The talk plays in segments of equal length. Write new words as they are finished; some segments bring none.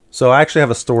So I actually have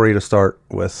a story to start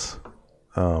with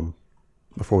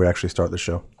before we actually start the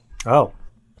show. Oh.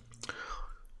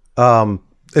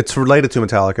 It's related to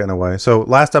Metallica in a way. So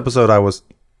last episode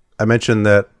I mentioned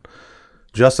that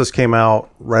Justice came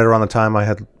out right around the time I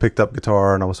had picked up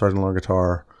guitar and I was starting to learn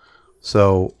guitar.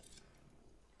 So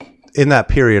in that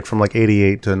period from like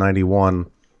 88 to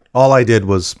 91, all I did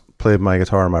was play my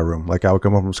guitar in my room. Like I would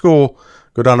come home from school,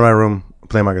 go down to my room,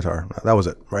 play my guitar. That was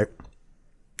it, right?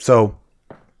 So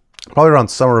probably around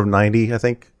summer of 90, I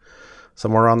think,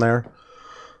 somewhere around there.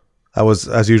 I was,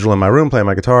 as usual, in my room playing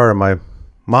my guitar, and my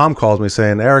mom calls me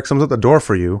saying, "Eric, someone's at the door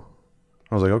for you."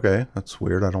 I was like, "Okay, that's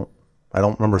weird. I don't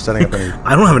remember setting up any."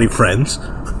 I don't have any friends.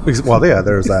 Well, yeah,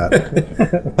 there's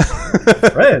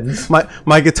that. Friends?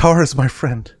 My guitar is my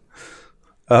friend.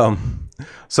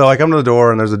 So I come to the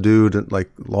door and there's a dude, like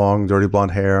long, dirty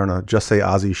blonde hair and a Just Say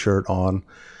Ozzy shirt on.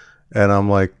 And I'm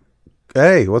like,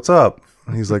 "Hey, what's up?"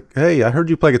 And he's like, "Hey, I heard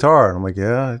you play guitar." And I'm like,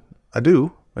 "Yeah, I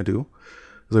do. He's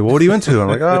like, "Well, what are you into?" And I'm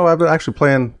like, "Oh, I've been actually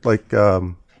playing like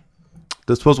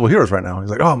Disposable Heroes right now." He's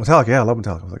like, "Oh, Metallica. Yeah, I love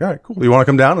Metallica." I was like, "All right, cool. You want to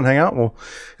come down and hang out?" Well,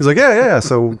 he's like, yeah.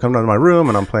 So we come down to my room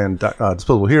and I'm playing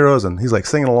Disposable Heroes and he's like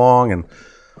singing along and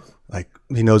like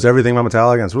he knows everything about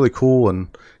Metallica and it's really cool. And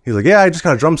he's like, "Yeah, I just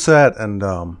got a drum set and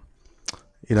I'm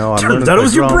learning That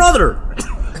was your brother.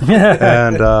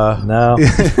 And No.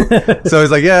 so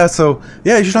he's like, "Yeah,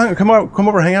 you should come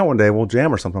over and hang out one day. We'll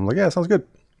jam or something." I'm like, "Yeah, sounds good."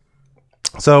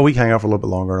 So we hang out for a little bit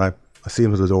longer and I see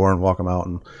him to the door and walk him out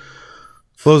and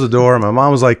close the door. And my mom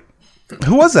was like,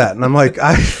 "Who was that?" And I'm like,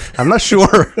 I'm not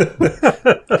sure.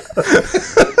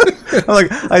 I'm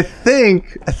like, I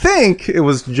think it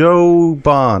was Joe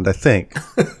Bond, I think.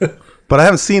 But I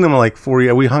haven't seen him in like 4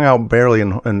 years. We hung out barely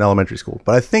in elementary school.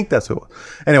 But I think that's who it was.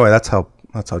 Anyway, that's how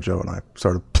Joe and I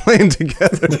started playing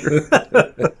together.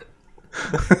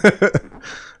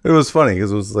 It was funny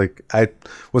because it was like I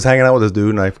was hanging out with this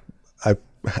dude and I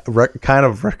kind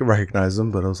of recognized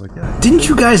him, but I was like, "Yeah." Didn't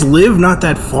you guys live not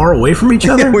that far away from each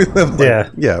other? Yeah, we lived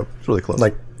Yeah. it's really close.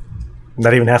 Like,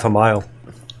 not even half a mile.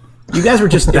 You guys were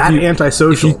just that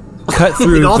antisocial. Cut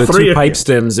through Like all the three two of pipe you.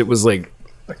 stems. It was like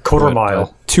A quarter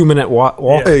mile. 2-minute walk.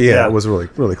 yeah, it was really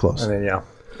really close. And then, yeah.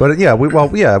 But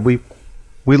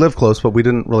we lived close, but we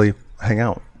didn't really hang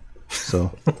out.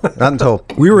 So not until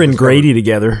We were in Grady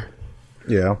together,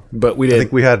 yeah. but we I didn't.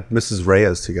 think we had Mrs.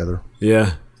 Reyes together.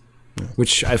 Yeah.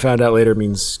 Which I found out later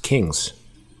means kings.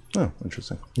 Oh,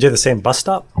 interesting. Did you have the same bus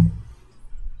stop?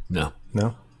 No.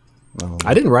 No.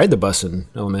 I didn't ride the bus in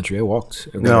elementary. I walked.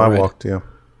 No, I walked. Yeah,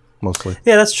 mostly.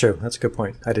 Yeah, that's true. That's a good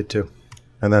point. I did too.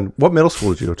 And then, what middle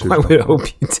school did you go to? I would hope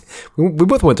we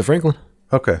both went to Franklin.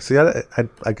 Okay. See, I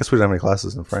guess we didn't have any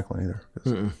classes in Franklin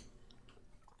either.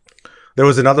 There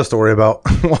was another story about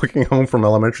walking home from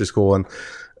elementary school, and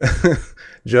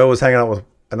Joe was hanging out with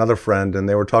another friend, and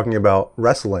they were talking about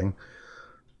wrestling,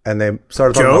 and they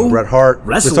started talking about Bret Hart.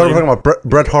 Wrestling? They started talking about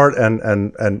Bret Hart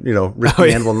and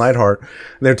Ricky Anvil Neidhart. And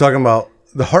they were talking about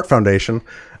the Hart Foundation.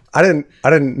 I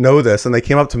didn't know this, and they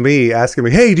came up to me asking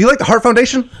me, "Hey, do you like the Hart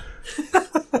Foundation?"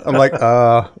 I'm like,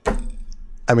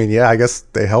 I mean, yeah, I guess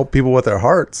they help people with their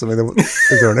hearts. I mean,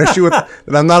 is there an issue with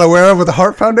that I'm not aware of with the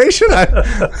Hart Foundation?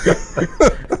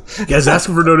 You guys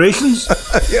asking for donations?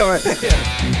 Yeah, right.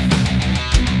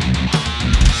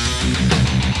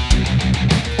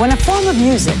 When a form of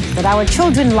music that our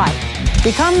children like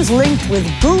becomes linked with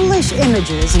ghoulish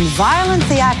images and violent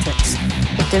theatrics,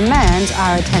 it demands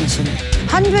our attention.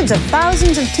 Hundreds of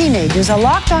thousands of teenagers are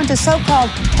locked onto so-called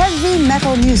heavy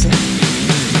metal music.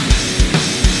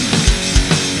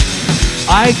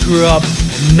 I grew up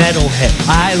metalhead.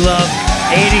 I love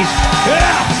 80s.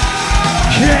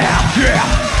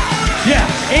 Yeah,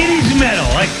 80s metal,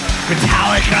 like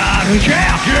Metallica.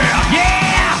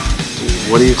 Yeah.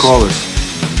 What do you call this?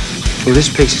 Well, this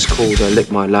piece is called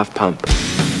Lick My Love Pump.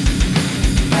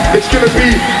 It's gonna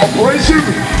be abrasive,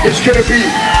 it's gonna be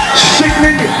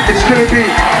sickening, it's gonna be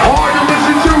hard to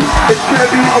listen to, it's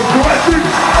gonna be aggressive,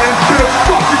 and it's gonna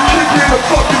fucking kick you in the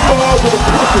fucking balls with a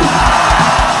pussy.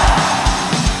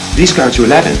 These go to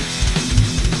 11.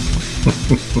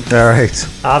 All right.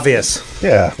 Obvious.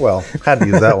 Yeah, well, had to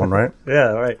use that one, right?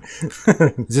 Yeah, right.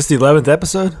 Is this the 11th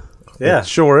episode? Yeah. It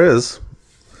sure is.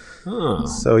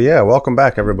 So, yeah, welcome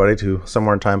back, everybody, to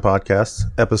Somewhere in Time Podcast,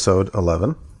 episode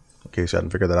 11, in case you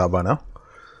hadn't figured that out by now.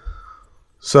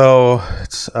 So,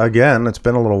 it's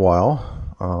been a little while,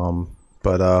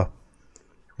 but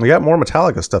we got more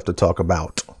Metallica stuff to talk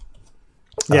about.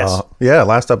 Yes. Yeah,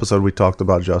 last episode we talked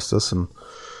about Justice, and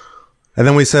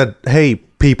then we said, hey,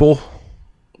 people,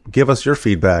 give us your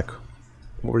feedback.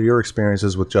 What were your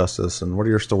experiences with Justice, and what are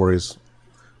your stories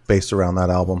based around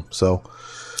that album? So,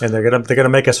 And they're gonna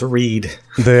make us read.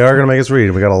 They are going to make us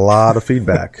read. We got a lot of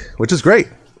feedback, which is great,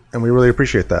 and we really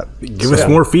appreciate that. Give us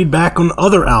more feedback on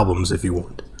other albums if you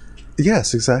want.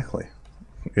 Yes, exactly.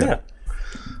 Yeah.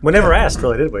 We never asked,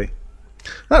 really, did we?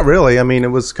 Not really. I mean, it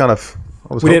was kind of.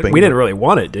 I was hoping. We didn't really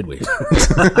want it, did we?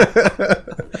 Depends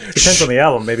on the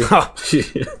album, maybe. What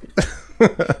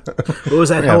was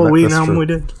that Halloween that's album true. we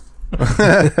did?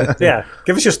 Yeah.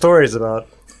 Give us your stories about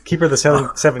Keeper of the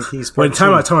Seven Keys. By Part the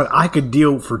time two. I could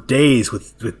deal for days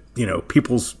with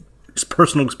people's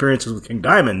personal experiences with King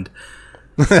Diamond.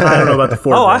 I don't know about the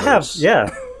four. Oh, I brothers. have.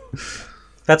 Yeah.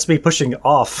 That's me pushing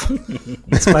off.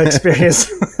 That's my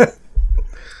experience.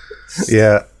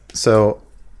 Yeah. So,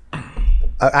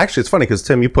 actually, it's funny because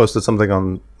Tim, you posted something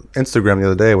on Instagram the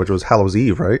other day, which was Hallows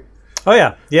Eve, right? Oh,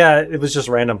 yeah. Yeah, it was just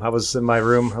random. I was in my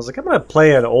room. I was like, I'm going to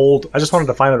play I just wanted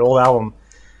to find an old album.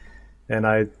 And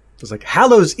I was like,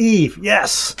 Hallows Eve.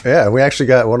 Yes. Yeah, we actually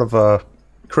got one of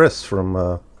Chris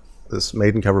from this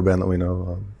Maiden cover band that we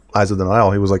know, Eyes of the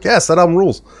Nile. He was like, yes, that album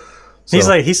rules. So,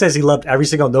 He says he loved every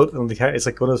single note on it's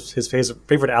like one of his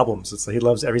favorite albums. It's like he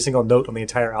loves every single note on the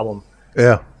entire album.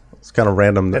 yeah, it's kind of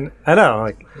random. And I know, I'm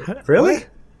like, really?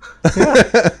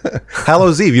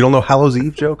 Hallows Eve. You don't know Hallows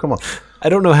Eve, Joe? Come on. I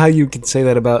don't know how you can say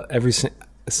that about every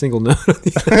single note.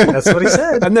 That's what he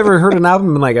said. I've never heard an album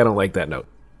and like I don't like that note.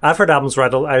 I've heard albums where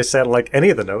I said like any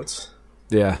of the notes.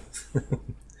 Yeah.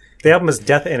 The album is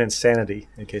Death and Insanity,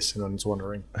 in case anyone's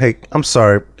wondering. Hey, I'm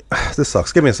sorry. This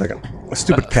sucks. Give me a second. My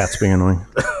stupid cat's being annoying.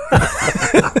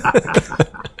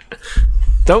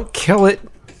 Don't kill it.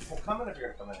 Come in if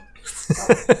you're going to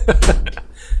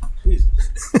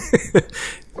come in.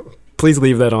 Please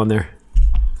leave that on there.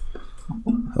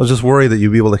 I was just worried that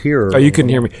you'd be able to hear her. Oh, you couldn't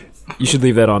hear me. You should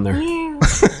leave that on there.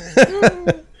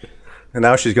 And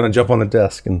now she's going to jump on the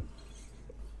desk and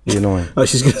be annoying. Oh,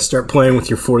 she's gonna start playing with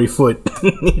your 40-foot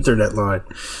Ethernet line.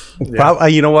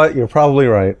 You know what? You're probably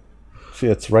right.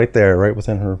 It's right there, right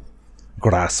within her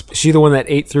grasp. Is she the one that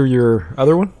ate through your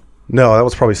other one? No, that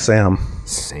was probably Sam.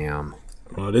 Sam.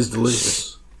 Oh, it is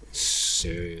delicious.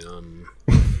 Sam.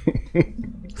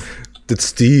 Did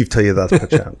Steve tell you that,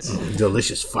 perchance?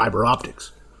 Delicious fiber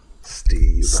optics.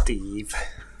 Steve.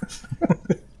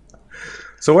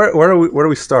 So where do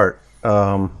we start?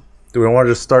 Do we want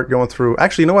to just start going through?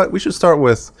 Actually, you know what? We should start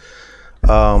with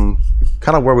kind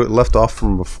of where we left off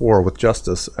from before with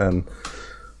Justice. And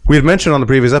we had mentioned on the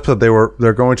previous episode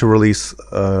they're going to release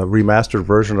a remastered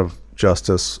version of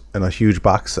Justice in a huge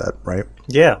box set, right?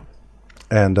 Yeah.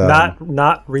 And Not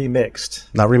remixed.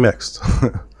 not remixed,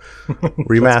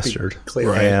 remastered.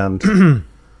 clear. And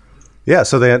yeah,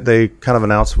 so they kind of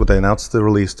announced the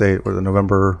release date, was it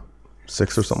November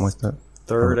 6th or something like that?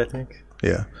 3rd, I think.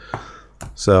 Yeah.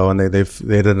 So and they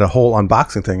did a whole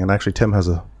unboxing thing, and actually Tim has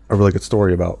a really good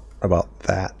story about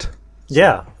that.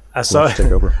 Yeah. I saw. Let's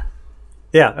take over.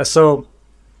 Yeah. So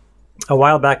a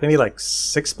while back, maybe like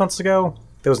 6 months ago,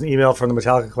 there was an email from the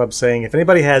Metallica Club saying if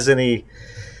anybody has any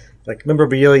like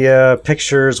memorabilia,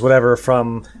 pictures, whatever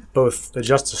from both the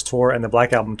Justice tour and the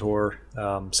Black Album tour,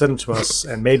 send them to us,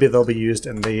 and maybe they'll be used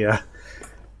in the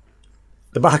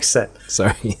box set.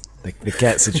 Sorry. The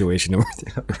cat situation over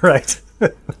there. Right.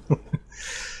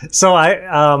 So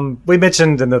we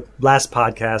mentioned in the last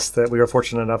podcast that we were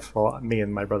fortunate enough, well, me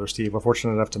and my brother Steve were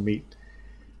fortunate enough to meet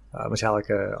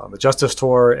Metallica on the Justice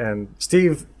tour, and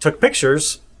Steve took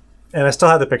pictures, and I still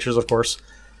have the pictures, of course.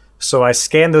 So I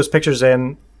scanned those pictures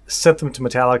in, sent them to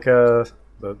Metallica,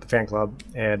 the fan club,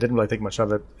 and didn't really think much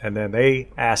of it. And then they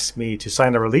asked me to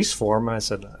sign a release form, and I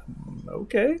said,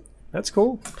 okay, that's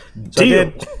cool. So Deal. I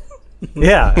did.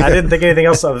 Yeah, I didn't think anything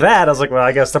else of that. I was like, well,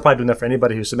 I guess they're probably doing that for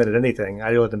anybody who submitted anything. I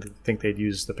really didn't think they'd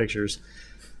use the pictures.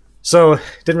 So,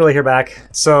 didn't really hear back.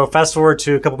 So, fast forward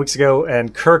to a couple weeks ago,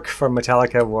 and Kirk from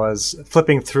Metallica was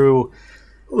flipping through.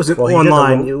 Was it Well, he did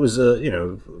online? the- It was a Yeah,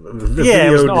 video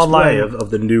it was an display online- of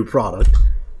the new product.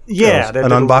 Yeah, they an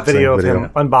did a unboxing video of video. him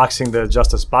unboxing the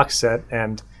Justice box set,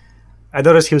 and I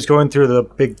noticed he was going through the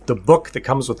book that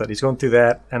comes with it. He's going through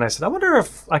that, and I said, I wonder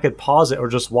if I could pause it or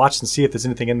just watch and see if there's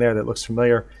anything in there that looks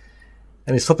familiar.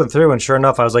 And he's flipping through, and sure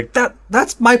enough, I was like,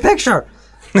 that's my picture.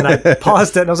 And I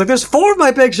paused it, and I was like, there's 4 of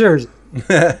my pictures.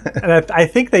 And I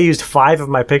think they used 5 of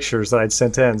my pictures that I'd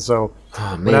sent in. So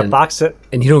when I man. boxed it,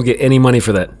 And you don't get any money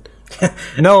for that.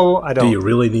 no, I don't. Do you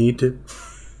really need to?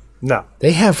 No.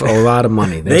 They have a lot of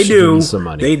money. They should give do. you some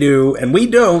money. They do, and we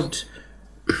don't.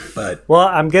 But Well,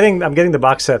 I'm getting the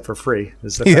box set for free.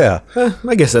 Is the fact. Yeah.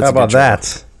 I guess that's How a good about try.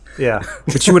 that? Yeah.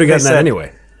 But you would have They gotten that said-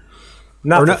 anyway.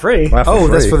 Not for free. Not for Oh,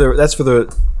 that's free. for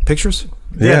the pictures.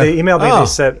 Yeah, they emailed me. Oh. They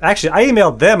said, actually, I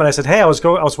emailed them and I said, hey, I was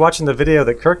watching the video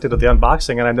that Kirk did of the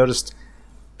unboxing, and I noticed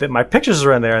that my pictures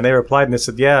are in there, and they replied and they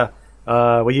said, "Yeah,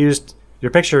 we used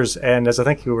your pictures, and as I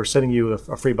think we were sending you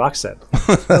a free box set."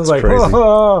 I was like, crazy.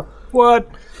 "Oh, what?"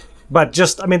 But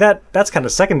just, I mean, that's kind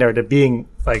of secondary to being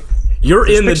like, You're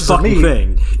there's in this pictures of fucking me.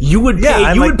 thing. You would Yeah, pay.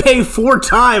 I'm You like- would pay 4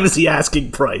 times the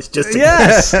asking price just to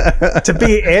yes, to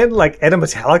be in like in a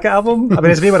Metallica album. I mean,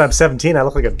 it's me when I'm 17. I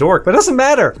look like a dork, but it doesn't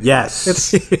matter. Yes.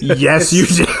 It's Yes, you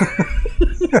do.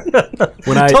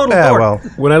 When I total Yeah, dork. well,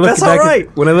 when I look That's back, all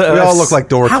right. when I we all look like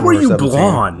dorks. How when were we're you 17.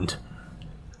 blonde?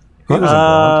 He wasn't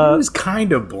blonde. He was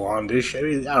kind of blondish. I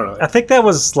mean, I don't know. I think that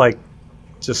was like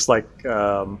just like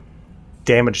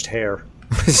damaged hair.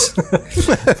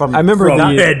 I remember From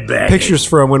the bed banging. pictures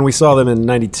from when we saw them in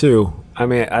 '92. I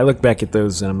mean, I look back at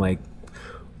those and I'm like,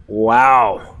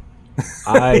 wow.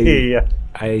 Yeah.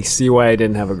 I see why I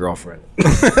didn't have a girlfriend.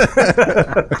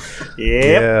 Yep.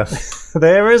 Yeah.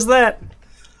 There is that.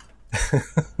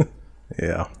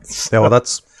 Yeah. Yeah. Well,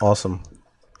 that's awesome.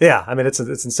 Yeah, I mean it's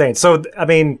insane. So I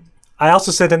mean, I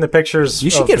also sent in the pictures. You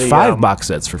should of get the, 5 box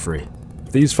sets for free.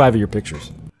 They use 5 of your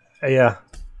pictures. Yeah,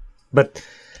 but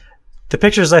the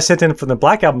pictures I sent in from the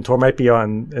Black Album tour might be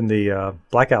in the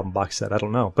Black Album box set. I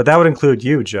don't know, but that would include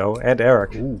you, Joe, and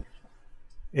Eric,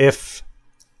 if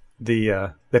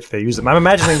they use them. I'm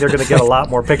imagining they're going to get a lot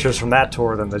more pictures from that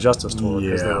tour than the Justice tour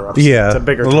because they were Yeah. it's a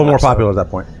bigger, a little tour, more so- popular at that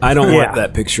point. I don't Yeah. want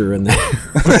that picture in there.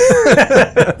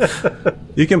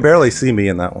 You can barely see me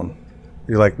in that one.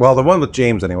 You're like, well, the one with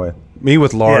James anyway. Me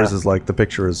with Lars Yeah. is like the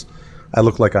picture is, I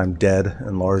look like I'm dead,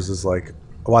 and Lars is like,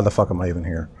 why the fuck am I even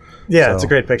here? Yeah, So- it's a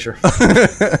great picture.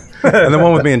 And the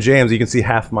one with me and James, you can see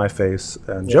half my face,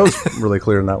 and Joe's really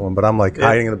clear in that one, but I'm like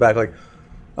hiding in the back, like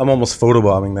I'm almost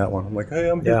photobombing that one. I'm like, hey,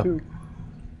 I'm here Yeah. too.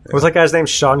 What was that guy's name?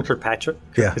 Sean Kirkpatrick?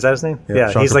 Yeah. Is that his name? Yeah,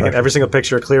 Yeah, Sean he's like in Kirkpatrick. every single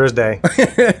picture, clear as day.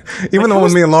 Even the one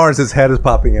with me and Lars, his head is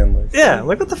popping in. Like, Yeah,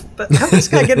 like what the? How did this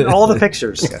guy get in all the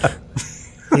pictures?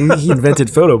 He invented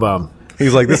photobomb.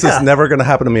 he's like, this Yeah. is never going to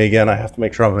happen to me again. I have to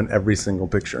make sure I'm in every single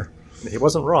picture. He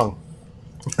wasn't wrong.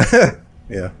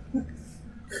 Yeah.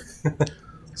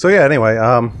 So yeah. Anyway,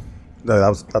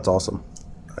 no, that's awesome.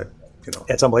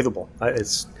 It's unbelievable.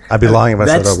 I'd be lying if I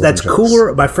said I That's wasn't that's jealous.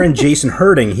 cooler. My friend Jason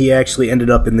Herding, he actually ended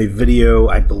up in the video,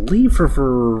 I believe,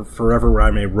 for Forever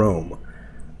I May Roam,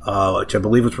 which I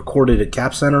believe was recorded at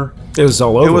Cap Center. It was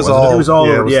all over. It was wasn't all. It was all-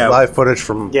 Yeah, it was yeah. live footage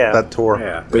from Yeah. that tour.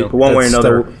 Yeah, but one way or That's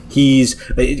another, the-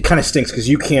 it kind of stinks because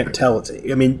you can't tell it's.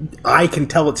 I mean, I can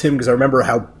tell it's him because I remember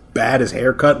how bad his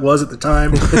haircut was at the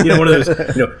time. You know, one of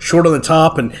those, short on the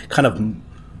top and kind of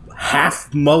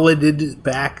half mulleted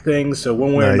back things. So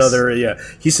one way or Nice. another, yeah,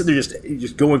 he's sitting there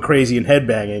just going crazy and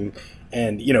headbanging.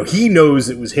 And he knows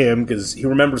it was him because he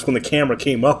remembers when the camera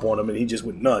came up on him and he just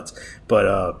went nuts.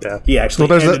 But he actually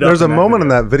Well, ended up there's a that moment in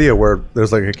video. that video where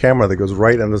there's like a camera that goes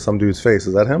right into some dude's face.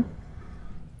 Is that him?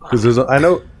 Because I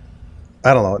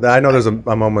don't know. I know there's a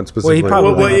moment specifically.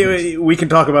 probably- Well, we can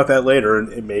talk about that later,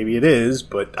 and maybe it is,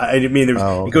 but I mean,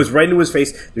 it goes right into his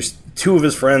face. There's 2 of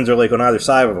his friends are like on either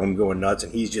side of him going nuts,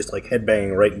 and he's just like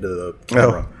headbanging right into the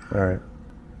camera. Oh, all right.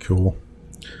 Cool.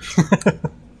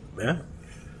 Yeah,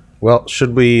 Well,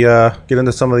 should we get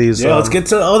into some of these? let's get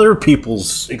to other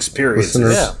people's experiences.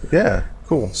 listeners. Yeah.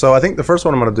 Cool. So I think the first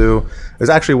one I'm going to do is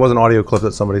actually was an audio clip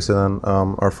that somebody sent in.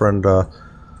 Our friend,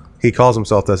 he calls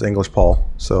himself this English Paul.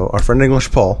 So our friend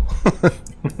English Paul,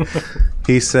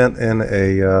 he sent in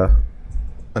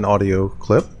an audio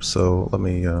clip. So let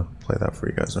me play that for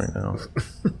you guys right now.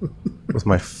 With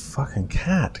my fucking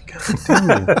cat. God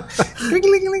damn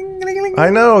you. I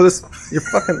know this. You're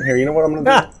fucking here. You know what I'm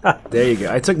gonna do? There you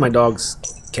go. I took my dog's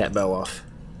cat bell off.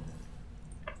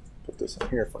 Put this in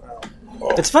here for now.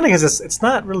 It's funny because it's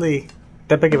not really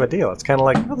that big of a deal. It's kind of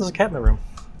like, oh, there's a cat in the room.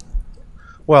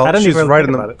 Well, I didn't she's even right think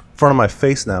in about the it. front of my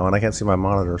face now, and I can't see my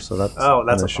monitor, so that's that's an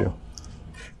a issue. problem.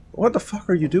 What the fuck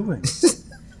are you doing?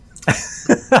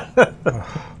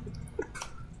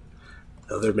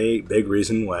 Another big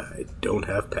reason why I don't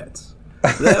have pets.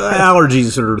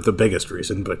 Allergies are the biggest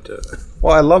reason, but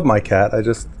Well, I love my cat. I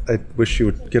wish she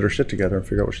would get her shit together and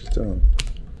figure out what she's doing.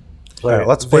 All right,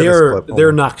 let's play this clip. Hold They're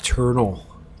on. nocturnal.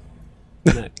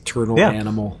 Nocturnal Yeah.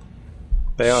 animal.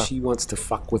 They are. She wants to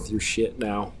fuck with your shit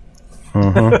now. All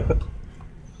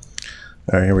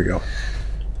right, here we go.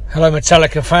 Hello,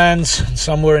 Metallica fans and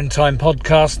Somewhere in Time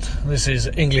podcast. This is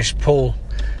English Paul,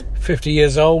 50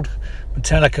 years old,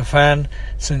 Metallica fan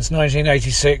since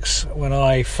 1986 when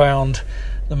I found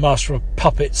the Master of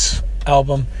Puppets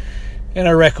album in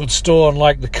a record store and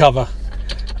liked the cover.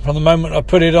 From the moment I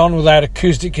put it on with that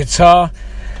acoustic guitar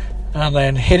and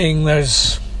then hitting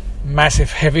those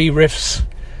massive heavy riffs,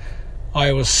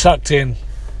 I was sucked in.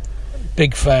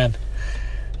 Big fan.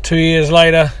 2 years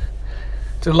later,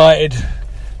 delighted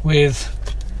with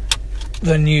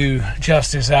the new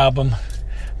Justice album.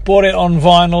 Bought it on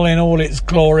vinyl in all its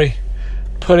glory,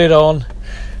 put it on,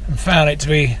 and found it to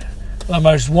be the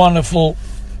most wonderful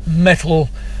metal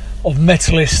of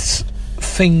metalists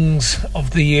things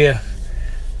of the year.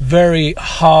 Very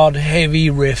hard, heavy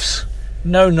riffs,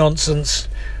 no nonsense,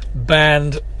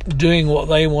 band doing what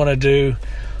they want to do,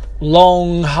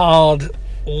 long, hard,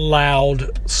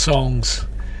 loud songs,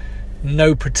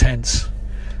 no pretense.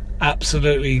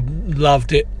 Absolutely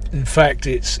loved it. In fact,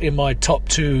 it's in my top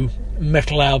 2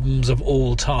 metal albums of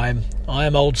all time. I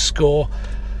am old school.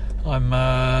 I'm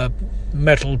a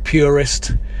metal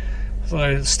purist.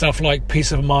 So stuff like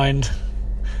Peace of Mind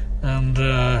and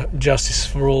Justice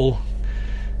for All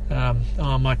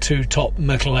are my 2 top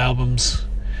metal albums.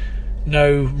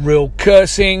 No real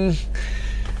cursing,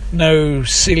 no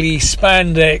silly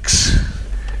spandex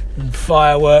and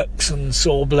fireworks and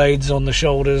saw blades on the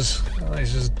shoulders.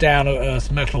 It's just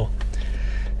down-to-earth metal.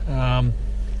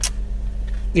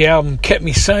 The album kept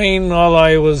me sane while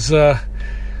I was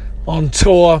on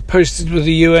tour, posted with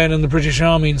the UN and the British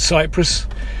Army in Cyprus.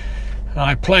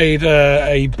 I played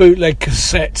a bootleg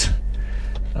cassette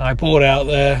I bought out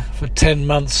there for 10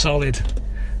 months solid.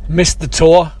 Missed the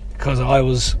tour because I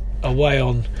was away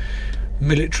on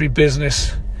military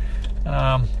business,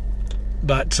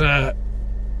 but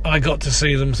I got to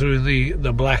see them through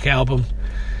the Black Album,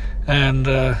 and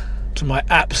to my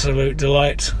absolute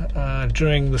delight,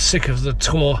 during the Sick of the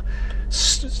tour,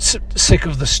 Sick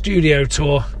of the Studio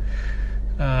tour,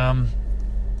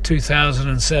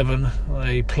 2007,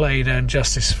 they played And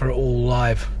Justice for All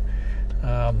live.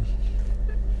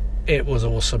 It was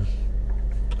awesome.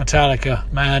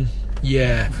 Metallica, man,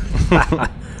 yeah.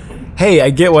 Hey,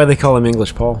 I get why they call him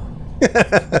English Paul.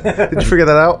 Did you figure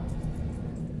that out?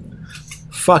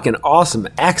 Fucking awesome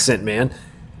accent, man.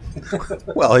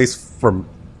 Well, he's from...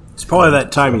 It's probably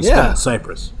that time he spent in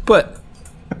Cyprus. But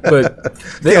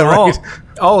they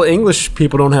all English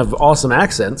people don't have awesome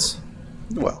accents.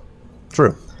 Well,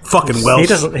 true. Fucking Welsh. He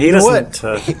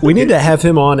doesn't. We need to have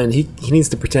him on, and he needs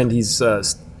to pretend he's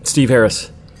Steve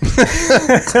Harris. You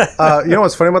know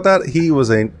what's funny about that?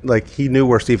 He knew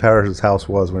where Steve Harris's house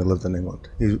was when he lived in England.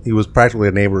 He was practically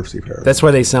a neighbor of Steve Harris. That's why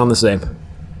they sound the same.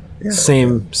 Yeah.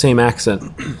 Same accent.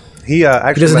 He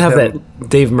actually doesn't have that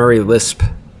Dave Murray lisp.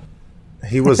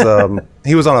 He was on a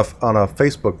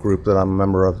Facebook group that I'm a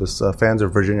member of. This fans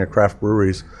of Virginia craft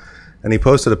breweries, and he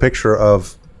posted a picture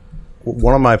of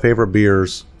one of my favorite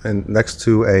beers and next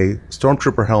to a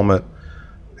Stormtrooper helmet,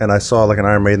 and I saw like an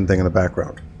Iron Maiden thing in the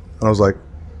background, and I was like,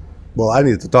 well, I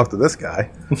need to talk to this guy.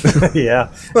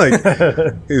 Yeah. Like,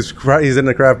 he's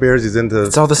into craft beers, he's into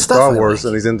it's all the stuff Star Wars,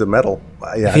 and he's into metal.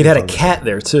 Yeah, if he'd had a cat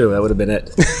there, too, that would have been it.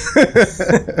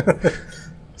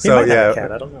 So, yeah. Have a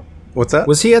cat, I don't know. What's that?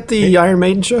 Was he at the Iron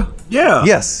Maiden show? Yeah.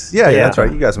 Yes. Yeah, that's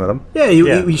right. You guys met him. Yeah,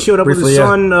 he showed up Briefly, with his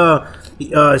son.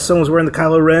 His son was wearing the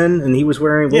Kylo Ren, and he was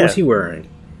wearing... What was he wearing?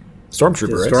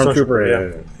 Stormtrooper, right?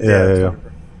 Stormtrooper, yeah.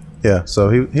 Yeah, so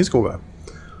he's a cool guy.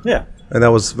 Yeah. And that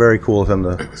was very cool of him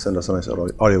to send us a nice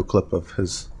audio clip of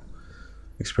his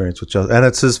experience with Justice. And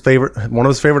it's one of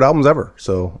his favorite albums ever.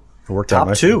 So it worked out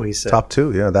nicely. Top 2, he said. Top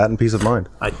 2, yeah. That and Peace of Mind.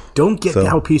 I don't get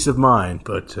how Peace of Mind,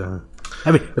 but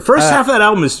I mean, the first half of that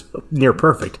album is near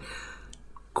perfect.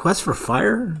 Quest for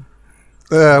Fire?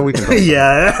 We can.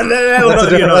 Yeah, that's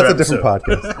a different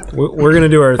podcast. We're going to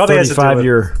do our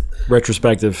 35-year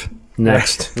retrospective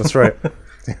next. That's right.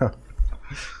 Yeah.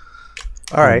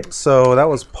 All right, so that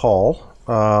was Paul.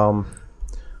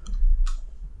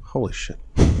 Holy shit.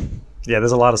 Yeah,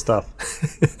 there's a lot of stuff.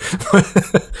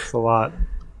 It's a lot.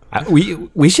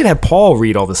 We should have Paul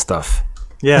read all this stuff.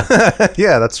 Yeah.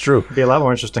 Yeah, that's true. It'd be a lot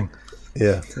more interesting.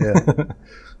 Yeah.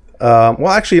 Well,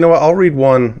 actually, you know what? I'll read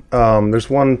one. There's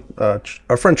one,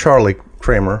 our friend Charlie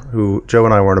Kramer, who Joe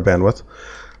and I were in a band with,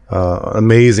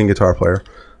 amazing guitar player.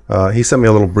 He sent me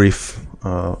a little brief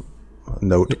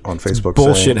note on Facebook.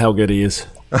 Bullshit saying, how good he is.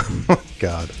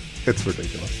 God, it's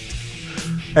ridiculous.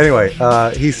 Anyway,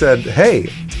 he said, hey,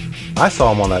 I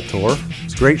saw him on that tour.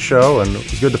 It's a great show, and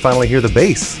it was good to finally hear the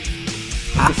bass.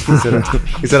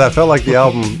 He said, I felt like the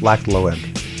album lacked low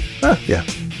end. Yeah,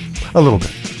 a little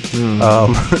bit.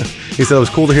 He said, it was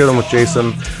cool to hear them with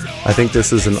Jason. I think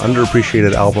this is an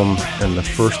underappreciated album, and the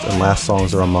first and last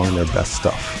songs are among their best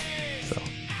stuff. So,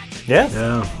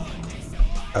 yeah.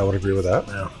 I would agree with that.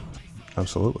 Yeah.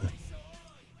 Absolutely.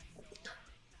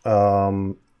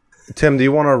 Tim, do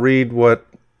you want to read what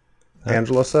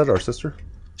Angela said, our sister?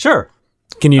 Sure.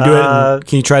 Can you do it?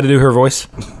 Can you try to do her voice?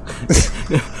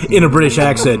 In a British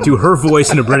accent. Do her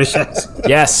voice in a British accent.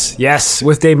 Yes,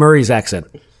 with Dave Murray's accent.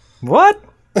 What?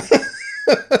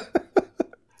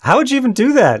 How would you even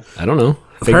do that? I don't know.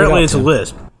 Apparently it's a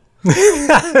lisp.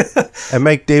 And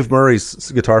make Dave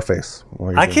Murray's guitar face.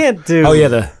 while you're I doing can't do. Oh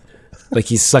yeah, like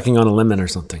he's sucking on a lemon or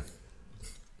something.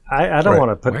 I don't Right.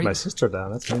 want to put Right. my sister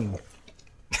down. That's mean. it.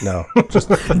 No, just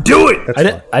Do it.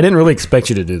 I didn't really expect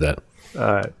you to do that.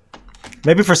 All right.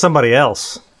 Maybe for somebody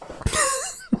else.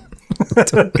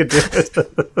 Could do it.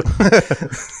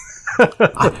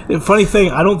 The funny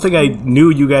thing, I don't think I knew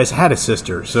you guys had a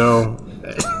sister. So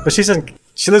But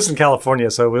she lives in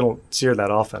California, so we don't see her that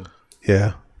often.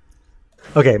 yeah.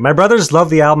 Okay, my brothers loved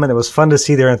the album, and it was fun to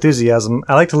see their enthusiasm.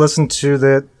 I like to listen to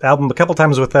the album a couple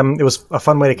times with them. It was a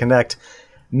fun way to connect.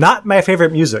 Not my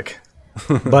favorite music,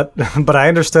 but I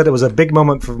understood it was a big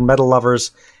moment for metal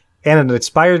lovers, and it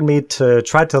inspired me to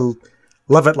try to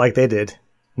love it like they did.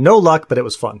 No luck, but it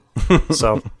was fun.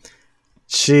 So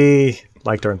she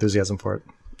liked our enthusiasm for it.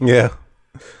 Yeah.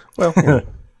 Well, it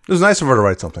was nice of her to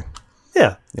write something.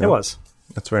 Yeah, it was.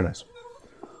 That's very nice.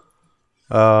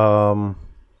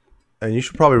 And you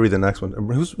should probably read the next one.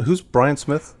 Who's Brian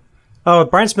Smith? Oh,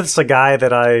 Brian Smith's a guy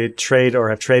that I trade or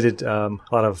have traded a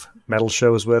lot of metal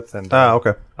shows with, and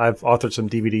Okay. I've authored some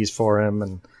DVDs for him,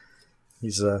 and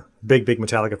he's a big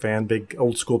Metallica fan, big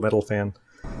old school metal fan.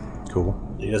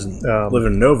 Cool. he doesn't live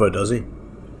in Nova, does he?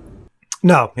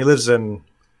 No, he lives in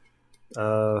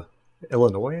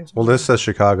Illinois. Well, this says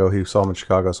Chicago. He saw him in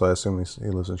Chicago, so I assume he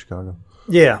lives in Chicago.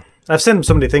 Yeah, I've sent him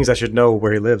so many things I should know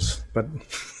where he lives, but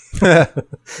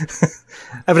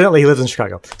evidently he lives in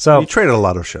Chicago. So He traded a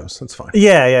lot of shows. That's fine.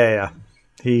 yeah.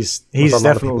 He's a lot of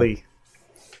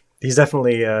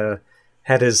definitely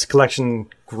had his collection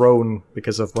grown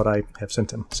because of what I have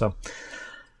sent him. So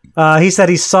he said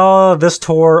he saw this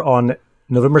tour on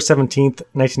November 17th,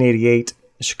 1988,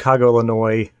 Chicago,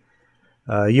 Illinois,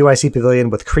 UIC Pavilion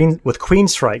with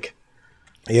Queenstrike.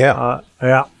 Yeah.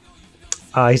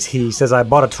 He says, I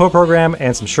bought a tour program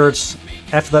and some shirts.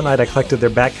 After that night, I collected their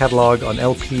back catalog on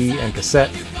LP and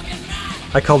cassette.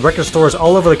 I called record stores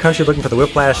all over the country looking for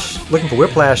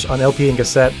Whiplash on LP and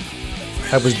cassette.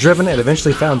 I was driven and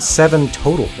eventually found 7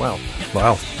 total. Wow.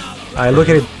 I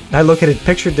located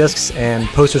picture discs and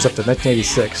posters up to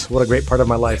 1986. What a great part of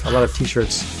my life. A lot of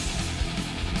T-shirts,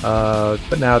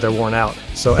 but now they're worn out.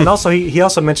 So, and also he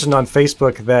also mentioned on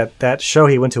Facebook that show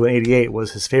he went to in '88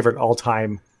 was his favorite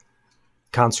all-time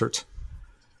concert.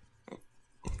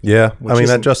 Yeah. I mean, that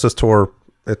isn't- Justice tour,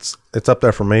 it's up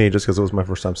there for me just because it was my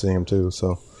first time seeing him too.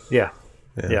 So Yeah,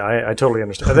 I totally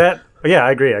understand that. Yeah,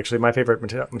 I agree. Actually, my favorite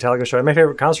Metallica show, my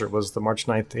favorite concert was the March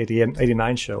 9th,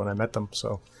 89 show when I met them.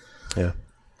 So yeah.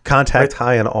 Contact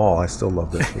High and All. I still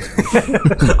love this.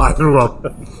 I don't know.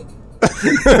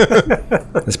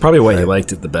 That's probably why he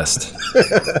liked it the best.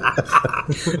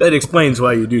 That explains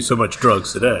why you do so much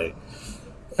drugs today.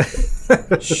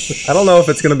 I don't know if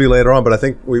it's going to be later on, but I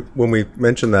think when we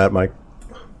mentioned that,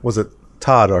 was it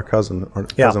Todd, our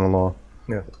cousin-in-law?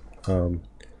 yeah.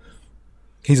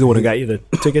 He's the one who got you the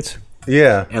tickets.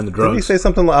 Yeah. And the Didn't he drugs. say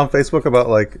something on Facebook about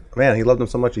man, he loved him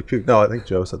so much he puked? No, I think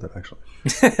Joe said that actually.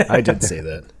 I did say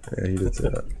that. Yeah, he did say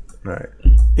that. All right.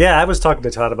 Yeah, I was talking to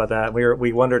Todd about that.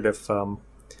 We wondered if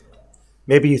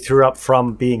maybe you threw up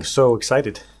from being so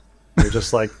excited. You're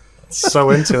just like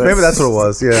so into it. Maybe that's what it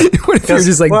was. Yeah. What if you're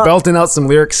just like well- belting out some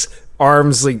lyrics,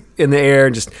 arms like in the air,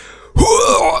 and just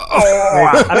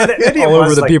I mean, maybe it all over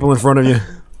was the like people in front of you?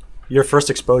 your first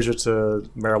exposure to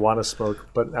marijuana smoke,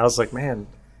 but I was like, man,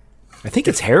 I think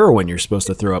it's heroin you're supposed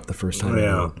to throw up the first time.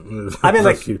 Yeah. I mean, For a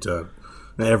like- few times.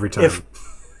 Every time.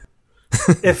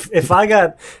 if I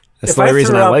got That's if the only I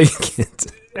reason threw I up- like it.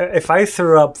 if I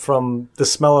threw up from the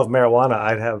smell of marijuana,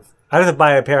 I'd have to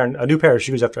buy a new pair of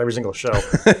shoes after every single show.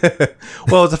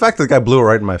 Well, it's the fact that the guy blew it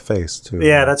right in my face too.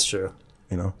 Yeah, that's true.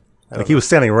 You know, like he was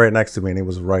standing right next to me and he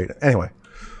was right. Anyway,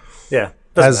 Yeah.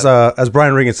 Doesn't as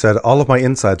Brian Regan said, all of my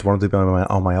insides wanted to be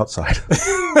on my outside.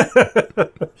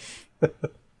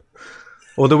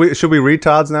 Well, should we read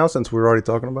Todd's now since we're already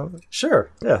talking about it? Sure.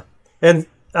 Yeah. And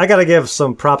I got to give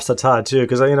some props to Todd too,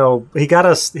 because he got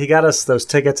us those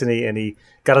tickets and he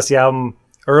got us the album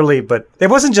early. But it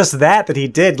wasn't just that he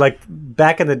did. Like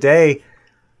back in the day,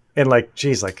 and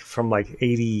from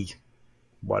 88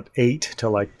 to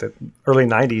like the early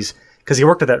 90s, because he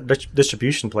worked at that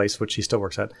distribution place, which he still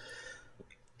works at.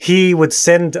 He would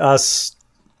send us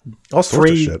All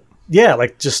sorts of shit. yeah,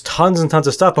 like just tons and tons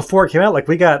of stuff before it came out. Like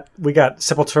we got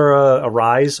Sepultura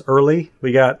Arise early.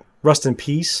 We got Rust in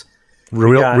Peace.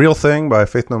 Real Thing by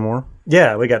Faith No More.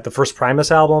 Yeah, we got the first Primus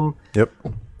album. Yep.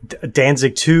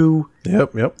 Danzig 2.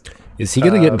 Yep. Is he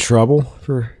gonna get in trouble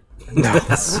for?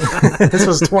 This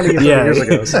was 20 years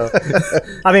ago. So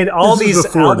I mean, all This is these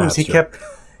before albums that he show.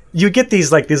 you get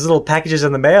these little packages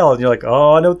in the mail, and you're like,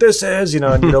 oh, I know what this is,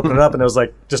 and you'd open it up, and it was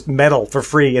like just metal for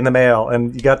free in the mail,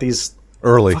 and you got these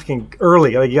fucking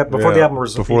early, like you got before the album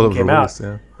came out.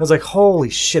 Yeah. I was like, holy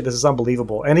shit, this is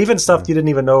unbelievable. And even stuff you didn't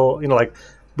even know, like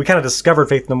we kind of discovered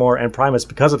Faith No More and Primus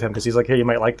because of him, because he's like, hey, you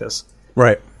might like this.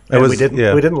 Right. And we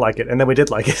didn't like it, and then we did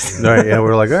like it. Right, yeah, we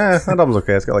were like, that album's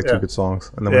okay. It's got like 2 good songs.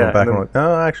 And then we went back and we're like,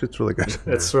 oh, actually, it's really good.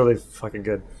 It's really fucking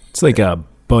good. It's like a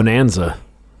bonanza.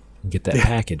 You get that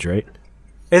package, right?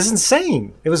 It's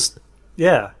insane. It was,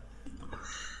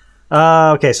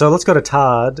 okay, so let's go to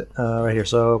Todd right here.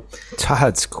 So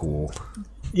Todd's cool.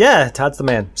 Yeah, Todd's the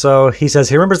man. So he says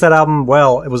he remembers that album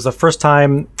well. It was the first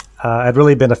time I'd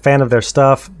really been a fan of their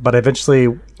stuff, but I eventually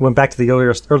went back to the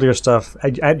earlier stuff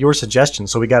at your suggestion,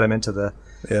 so we got him into the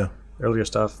earlier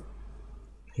stuff.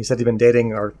 He said he'd been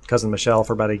dating our cousin Michelle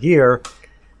for about a year,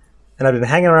 and I've been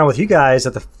hanging around with you guys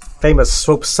at the famous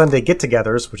Swope Sunday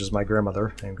get-togethers, which is my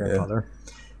grandmother and grandfather,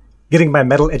 getting my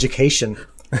metal education.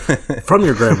 From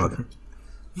your grandmother.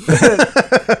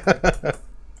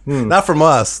 Not from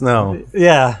us, no.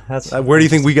 Yeah. That's where do you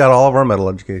think we got all of our metal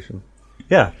education?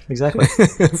 Yeah, exactly.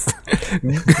 I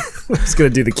was going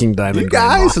to do the King Diamond. You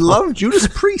guys love Judas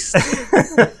Priest.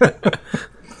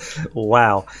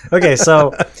 Wow. Okay,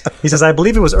 so he says, I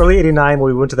believe it was early 89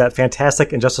 when we went to that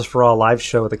fantastic Injustice for All live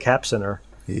show at the Cap Center.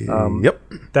 Yep.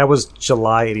 That was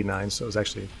July 89, so it was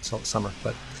actually summer.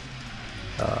 But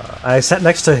I sat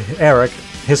next to Eric,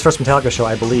 his first Metallica show,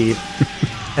 I believe,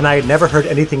 and I had never heard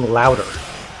anything louder.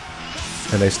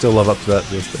 And they still love up to that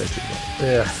this day.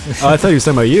 Yeah. Oh, I thought he was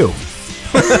talking about you.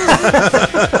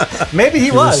 Maybe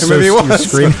he was. Maybe he was.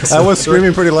 Screaming. I was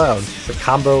screaming pretty loud. It's a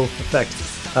combo effect.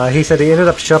 He said he ended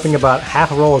up shoving about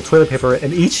half a roll of toilet paper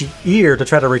in each ear to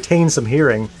try to retain some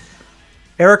hearing.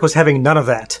 Eric was having none of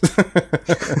that.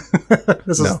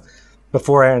 This is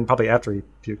before and probably after he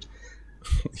puked.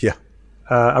 Yeah.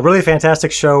 A really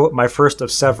fantastic show, my first of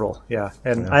several. Yeah.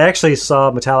 And I actually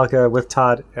saw Metallica with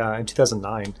Todd in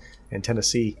 2009 in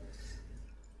Tennessee.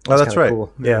 Oh, that's right.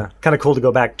 Cool. Yeah. Kind of cool to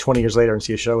go back 20 years later and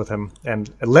see a show with him.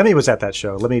 And Lemmy was at that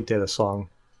show. Lemmy did a song.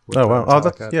 Oh, wow. Oh,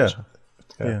 that's, yeah.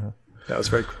 That was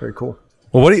very, very cool.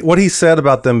 Well, what he said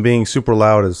about them being super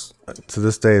loud is, to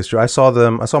this day, is true. I saw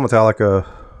Metallica,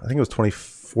 I think it was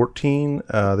 2014.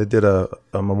 They did a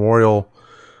memorial.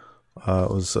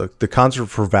 It was the Concert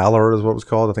for Valor is what it was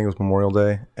called. I think it was Memorial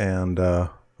Day and or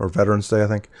Veterans Day, I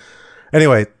think.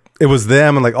 Anyway, it was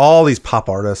them and like all these pop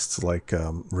artists like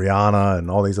Rihanna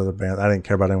and all these other bands. I didn't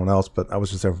care about anyone else, but I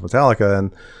was just there for Metallica.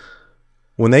 And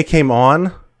when they came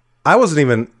on, I wasn't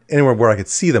even anywhere where I could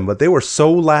see them, but they were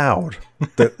so loud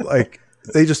that like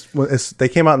they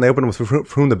came out and they opened with For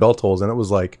Whom the Bell Tolls, and it was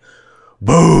like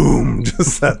boom,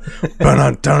 just that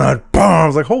boom. I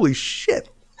was like, holy shit,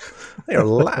 they are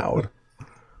loud.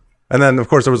 And then of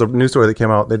course there was a news story that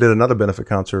came out. They did another benefit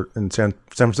concert in San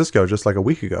Francisco just like a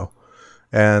week ago.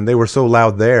 And they were so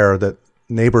loud there that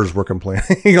neighbors were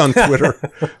complaining on Twitter.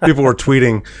 People were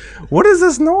tweeting, "What is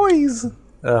this noise?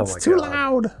 It's too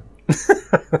loud."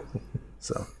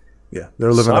 So, yeah,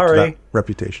 they're living up to that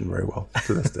reputation very well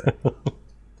to this day.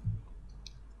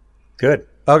 Good.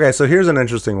 Okay, so here's an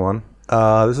interesting one.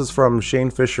 This is from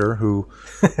Shane Fisher, who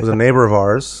was a neighbor of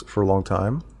ours for a long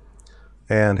time.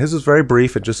 And his is very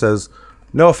brief. It just says,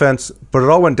 "No offense, but it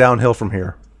all went downhill from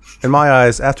here. In my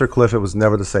eyes, after Cliff, it was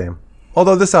never the same.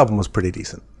 Although this album was pretty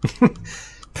decent."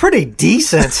 Pretty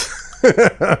decent?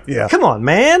 Yeah. Come on,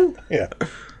 man. Yeah.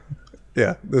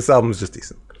 Yeah, this album is just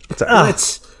decent.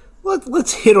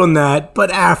 Let's hit on that,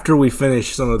 but after we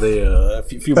finish some of the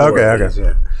few more. Okay.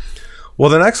 Yeah. Well,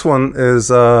 the next one is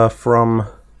from.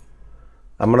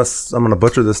 I'm gonna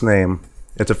butcher this name.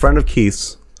 It's a friend of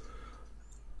Keith's.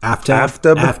 Aftab.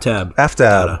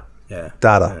 Dada. Yeah.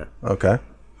 Dada. Yeah. Okay.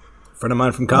 Friend of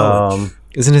mine from college.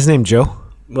 Isn't his name Joe?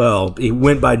 Well, he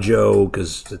went by Joe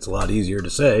because it's a lot easier to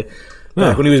say.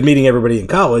 Back when he was meeting everybody in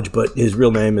college, but his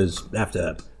real name is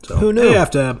Aftab. So, who knew? Hey,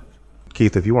 Aftab.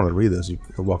 Keith, if you want to read this, you're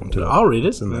welcome to. I'll read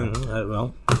it.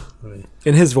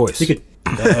 In his voice. You could.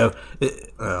 I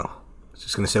was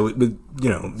just going to say,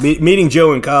 meeting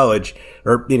Joe in college,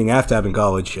 or meeting Aftab in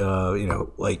college,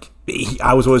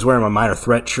 I was always wearing my Minor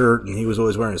Threat shirt, and he was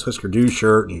always wearing his Husker Du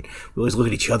shirt, and we always looked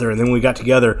at each other, and then when we got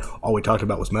together, all we talked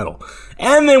about was metal.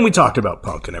 And then we talked about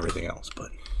punk and everything else,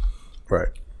 but... Right.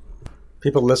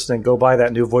 People listening, go buy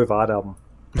that new Voivod album.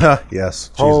 Yes.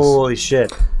 Jesus. Holy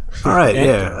shit. All right,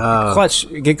 yeah. Clutch.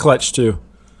 Get Clutch, too.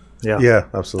 Yeah. Yeah,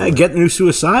 absolutely. Get the new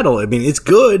Suicidal. I mean, it's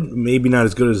good. Maybe not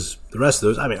as good as the rest of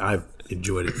those. I mean, I've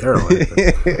enjoyed it thoroughly.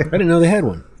 I didn't know they had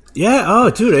one. Yeah. Oh,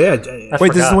 dude. Yeah.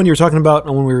 Wait, this is the one you were talking about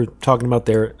when we were talking about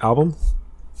their album?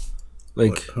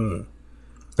 Like,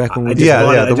 Back when we I did. just- Yeah,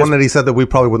 bought yeah, it. the I one that he said that we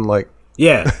probably wouldn't like.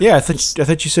 Yeah. Yeah, I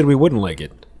thought you said we wouldn't like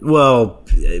it. Well,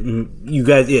 you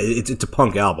guys, yeah, it's a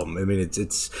punk album. I mean, it's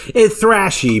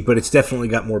thrashy, but it's definitely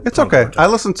got more. It's punk okay. on top. I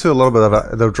listened to a little bit of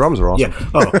it. The drums are awesome. Yeah.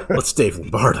 Oh, well, it's Dave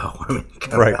Lombardo. I mean,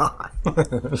 come Right. on.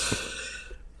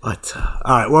 But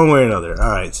all right, one way or another.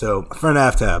 All right. So, my friend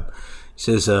Aftab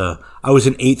says, "I was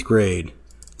in 8th grade.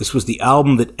 This was the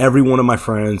album that every one of my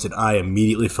friends and I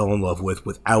immediately fell in love with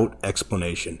without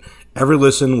explanation. Every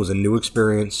listen was a new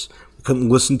experience. We couldn't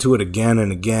listen to it again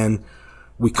and again.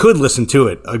 We could listen to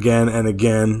it again and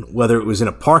again, whether it was in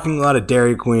a parking lot at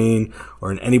Dairy Queen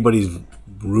or in anybody's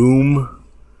room."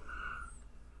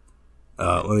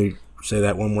 Let me say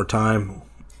that one more time.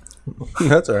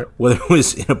 That's all right. Whether it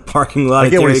was in a parking lot I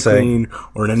at get what Dairy he's saying. Queen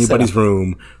or in anybody's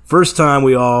room. First time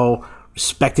we all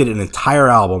respected an entire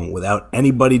album without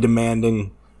anybody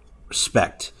demanding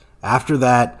respect. After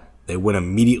that, they went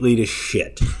immediately to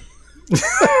shit.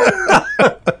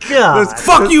 God.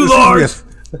 Fuck you, Lars!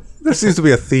 There seems to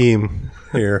be a theme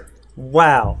here.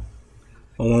 Wow.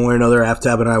 Well, one way or another,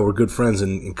 Aftab and I were good friends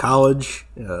in college,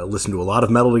 listened to a lot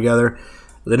of metal together.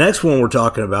 The next one we're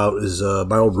talking about is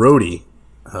my old roadie,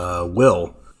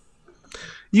 Will.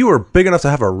 You were big enough to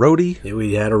have a roadie? Yeah,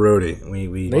 we had a roadie.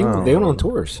 They went on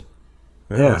tours.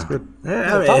 Yeah, that's good.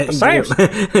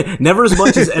 Never as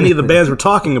much as any of the bands we're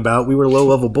talking about. We were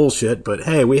low-level bullshit, but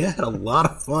hey, we had a lot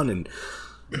of fun and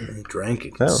drank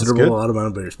a considerable amount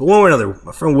of beers. But one way or another,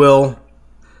 my friend Will,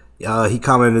 he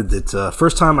commented that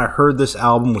first time I heard this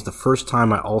album was the first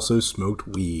time I also smoked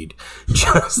weed,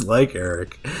 just like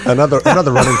Eric. Another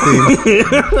running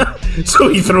theme. So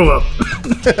he threw up.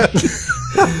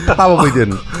 Probably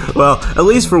didn't. Well, at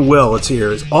least for Will, it's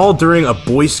here. It's all during a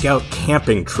Boy Scout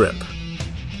camping trip.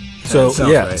 So That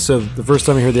sounds yeah, right. so the first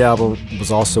time I heard the album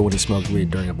was also when he smoked weed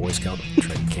during a Boy Scout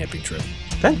camping trip.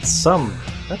 That's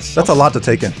a lot to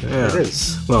take in. Yeah. It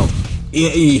is. Well,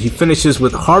 he finishes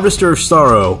with "Harvester of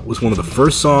Sorrow" was one of the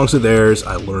first songs of theirs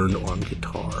I learned on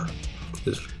guitar.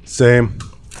 Same.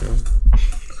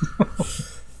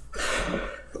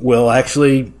 Will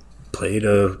actually played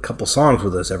a couple songs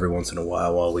with us every once in a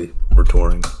while we were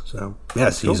touring. So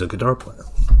yes, he's a guitar player.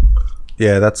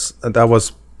 Yeah, I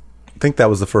think that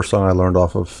was the first song I learned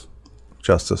off of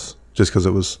Justice, just because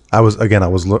I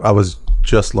was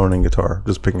just learning guitar,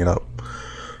 just picking it up,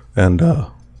 and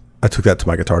I took that to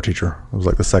my guitar teacher. It was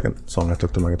like the second song I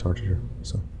took to my guitar teacher.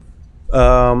 So,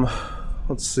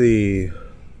 let's see,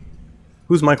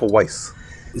 who's Michael Weiss?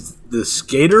 It's the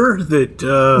skater that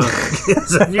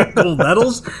gets a few gold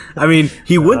medals. I mean,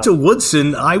 he went to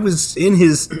Woodson. I was in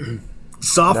his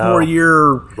sophomore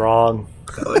year. Wrong.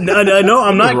 No,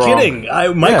 I'm not kidding.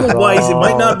 Michael Weiss. It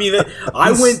might not be that.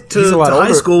 I went to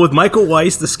high school with Michael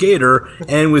Weiss, the skater,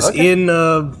 and was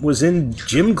in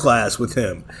gym class with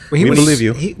him. Well, we believe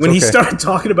you. When he started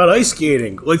talking about ice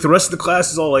skating, like the rest of the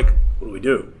class is all like, "What do we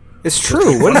do?" It's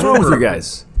true. What is wrong with you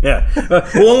guys? Yeah. Well,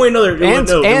 one way or another. And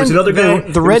there was another guy.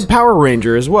 the Red Power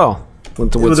Ranger as well.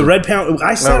 Went to It was a Woodson. red pound.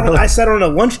 I sat on a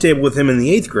lunch table with him in the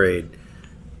 8th grade.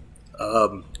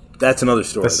 That's another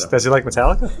story. Does he like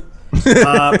Metallica?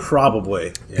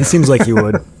 Probably. Yeah. He seems like he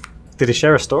would. Did he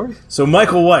share a story? So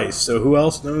Michael Weiss. So who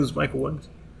else knows Michael Weiss?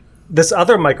 This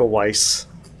other Michael Weiss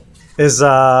is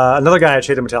another guy I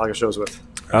traded Metallica shows with.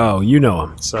 Oh, you know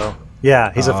him. So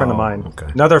yeah, he's a friend of mine. Okay.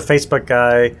 Another Facebook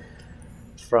guy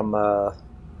from the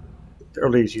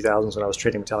early 2000s when I was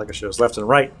trading Metallica shows left and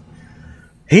right.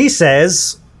 He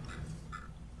says,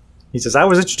 I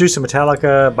was introduced to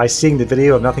Metallica by seeing the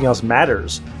video of Nothing Else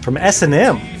Matters from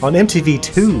S&M on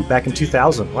MTV2 back in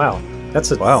 2000. Wow. That's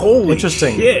Holy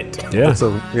interesting. shit. Yeah.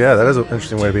 That is an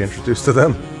interesting way to be introduced to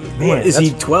them. Man, Is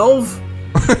he 12?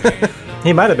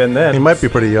 He might have been then. He might be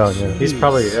pretty young. Yeah, He's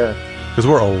probably, because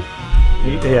we're old.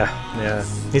 yeah.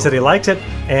 He said he liked it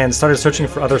and started searching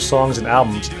for other songs and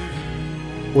albums.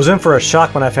 Was in for a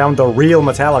shock when I found the real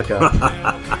Metallica.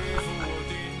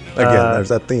 Again, there's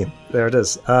that theme. There it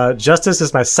is. Justice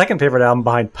is my second favorite album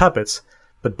behind Puppets,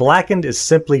 but Blackened is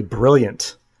simply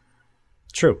brilliant.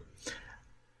 True.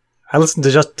 I listened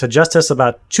to Justice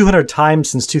about 200 times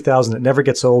since 2000. It never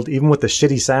gets old, even with the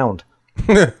shitty sound.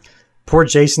 Poor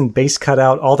Jason, bass cut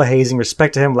out, all the hazing.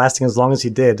 Respect to him lasting as long as he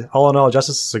did. All in all,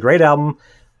 Justice is a great album.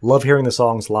 Love hearing the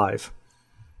songs live.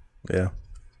 Yeah.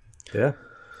 Yeah.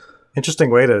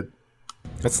 Interesting way to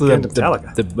That's get into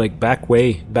Metallica. the like back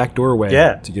doorway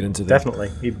to get into that.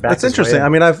 Definitely. That's interesting. I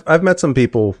mean, I've met some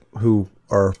people who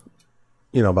are,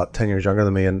 about 10 years younger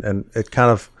than me, and it kind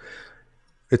of,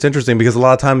 it's interesting because a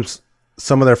lot of times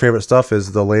some of their favorite stuff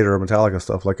is the later Metallica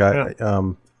stuff. Like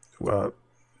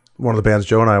one of the bands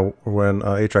Joe and I, when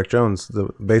A-Track Jones, the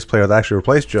bass player that actually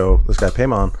replaced Joe, this guy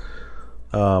Paimon,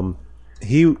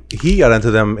 He got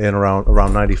into them in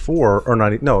around 94 or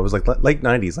 90. No, it was like late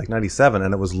 90s, like 97,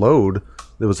 and it was Load.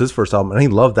 It was his first album, and he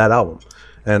loved that album.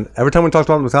 And every time we talked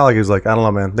about Metallica, he was like, I don't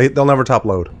know, man. They'll never top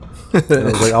Load. And it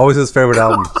was like always his favorite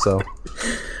album. So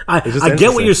I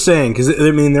get what you're saying, because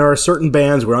I mean there are certain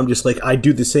bands where I'm just like, I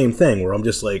do the same thing where I'm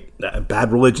just like,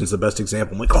 Bad Religion's the best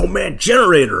example. I'm like, oh man,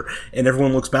 Generator, and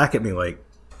everyone looks back at me like,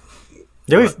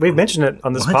 yeah, we've mentioned it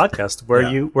on this podcast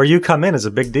where you come in is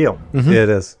a big deal. Mm-hmm. Yeah, it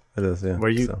is. It is. Yeah.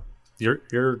 Where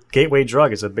your gateway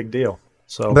drug is a big deal.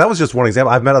 So but that was just one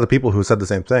example. I've met other people who said the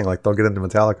same thing. Like they'll get into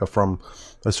Metallica from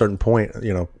a certain point.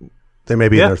 You know, they may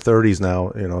be in their 30s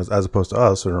now. You know, as opposed to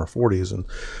us in our 40s, and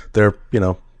they're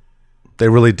they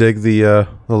really dig the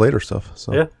later stuff.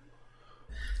 So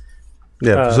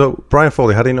yeah. So Brian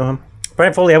Foley, how do you know him?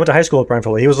 Brian Foley, I went to high school with Brian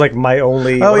Foley. He was like my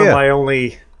only one of my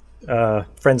only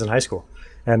friends in high school,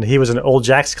 and he was in Old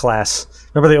Jack's class.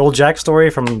 Remember the Old Jack story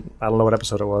from I don't know what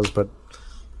episode it was, but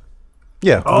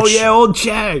yeah. Oh yeah, Old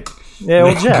Jack. Yeah,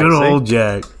 Old Jack. Good old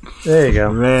Jack. There you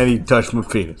go. Man, he touched my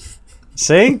penis.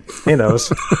 See? He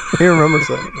knows. He remembers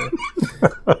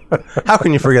that. How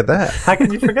can you forget that? How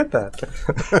can you forget that?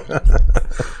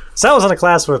 So I was in a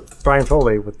class with Brian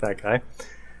Foley with that guy.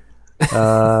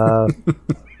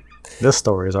 This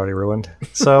story is already ruined.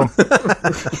 So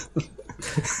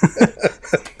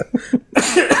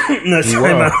no,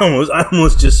 sorry, I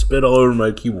almost just spit all over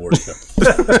my keyboard.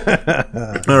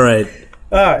 All right.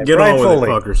 Get Brian on Foley. with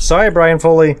it, fuckers. Sorry, Brian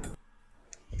Foley.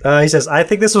 He says, I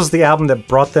think this was the album that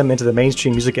brought them into the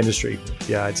mainstream music industry.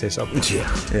 Yeah, I'd say so.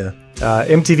 Yeah.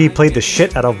 MTV played the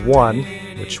shit out of One,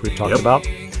 which we've talked about.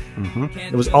 Mm-hmm.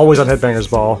 It was always on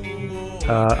Headbangers Ball.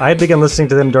 I had begun listening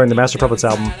to them during the Master Puppets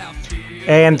album,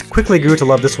 and quickly grew to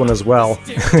love this one as well.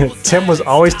 Tim was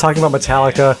always talking about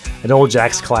Metallica and Old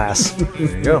Jack's class. There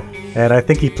you go. And I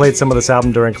think he played some of this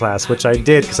album during class, which I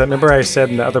did, because I remember I said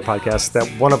in the other podcast that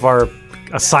one of our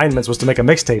assignments was to make a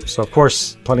mixtape. So, of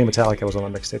course, Plenty of Metallica was on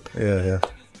the mixtape. Yeah.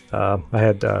 I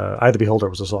had Eye the Beholder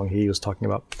was the song he was talking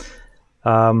about.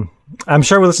 I'm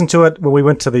sure we listened to it when we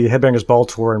went to the Headbangers Ball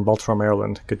tour in Baltimore,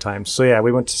 Maryland. Good times. So, yeah,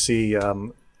 we went to see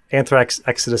Anthrax,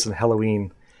 Exodus, and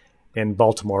Halloween in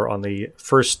Baltimore on the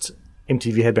first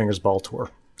MTV Headbangers Ball tour.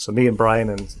 So me and Brian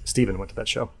and Steven went to that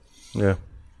show. Yeah.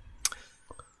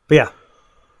 But yeah.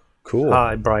 Cool.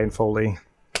 Hi, Brian Foley.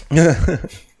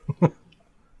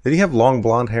 Did he have long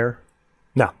blonde hair?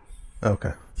 No. Okay.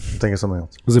 I'm thinking of something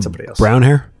else. Was it somebody else? Brown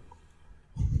hair?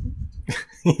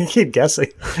 You keep guessing.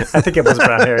 I think it was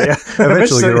brown hair, yeah.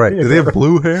 Eventually you're right. Did they have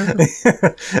blue hair?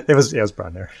 It was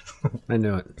brown hair. I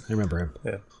knew it. I remember him.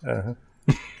 Yeah.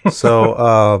 Uh-huh.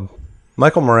 So,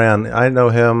 Michael Moran, I know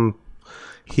him.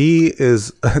 He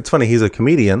is, it's funny, he's a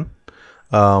comedian,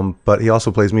 but he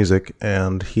also plays music,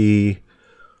 and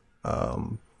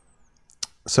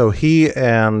so he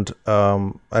and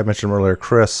I mentioned earlier,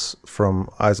 Chris from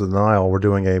Eyes of the Nile were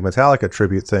doing a Metallica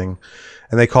tribute thing,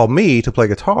 and they called me to play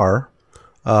guitar,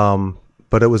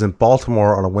 but it was in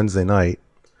Baltimore on a Wednesday night.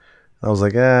 I was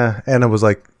like, and it was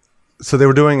like, so they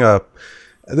were doing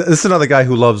this is another guy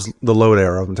who loves the Load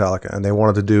era of Metallica, and they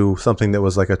wanted to do something that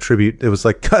was like a tribute. It was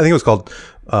like, I think it was called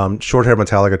Short Hair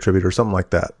Metallica Tribute or something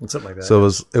like that. Something like that. So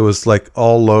it was like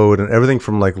all Load and everything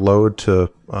from like Load to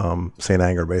Saint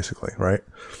Anger, basically, right?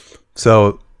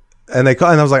 So, and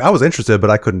I was like, I was interested, but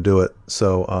I couldn't do it.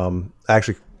 So I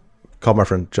actually called my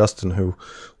friend Justin, who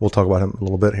we'll talk about him a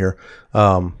little bit here.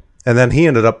 And then he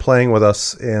ended up playing with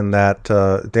us in that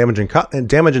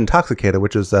Damage Intoxicated,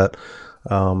 which is that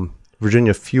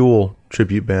Virginia Fuel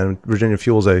tribute band. Virginia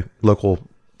Fuel is a local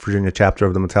Virginia chapter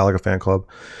of the Metallica fan club.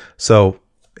 So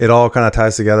it all kind of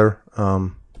ties together.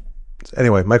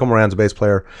 Anyway, Michael Moran's a bass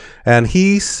player, and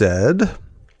he said,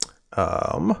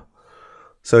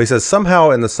 so he says, somehow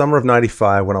in the summer of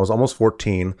 95, when I was almost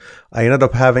 14, I ended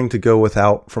up having to go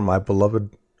without from my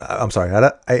beloved, I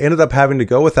ended up having to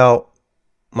go without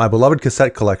my beloved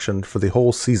cassette collection for the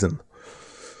whole season.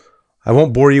 I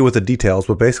won't bore you with the details,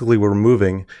 but basically we were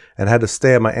moving and had to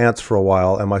stay at my aunt's for a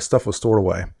while, and my stuff was stored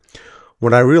away.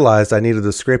 When I realized I needed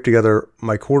to scrape together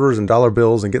my quarters and dollar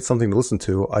bills and get something to listen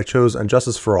to, I chose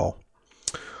Injustice for All.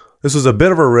 This was a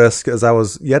bit of a risk, as I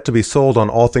was yet to be sold on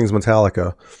all things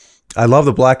Metallica. I love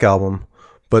the Black Album,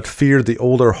 but feared the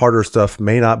older, harder stuff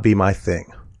may not be my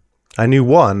thing. I knew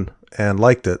one and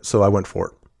liked it, so I went for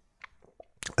it.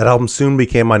 That album soon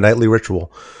became my nightly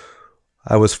ritual.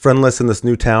 I was friendless in this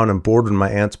new town and bored in my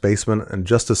aunt's basement, and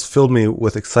Justice filled me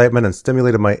with excitement and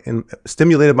stimulated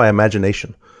my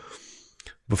imagination.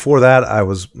 Before that, I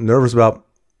was nervous about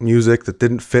music that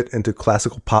didn't fit into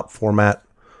classical pop format,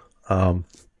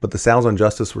 but the sounds on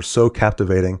Justice were so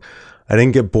captivating. I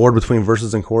didn't get bored between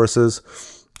verses and choruses.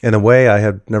 In a way I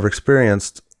had never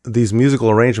experienced, these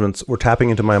musical arrangements were tapping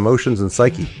into my emotions and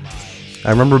psyche. I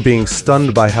remember being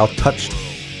stunned by how touched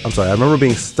by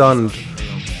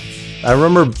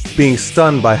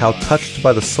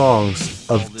the songs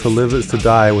of To Live Is to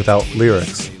Die without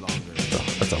lyrics. Oh,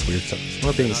 that's a weird sentence.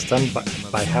 We're being stunned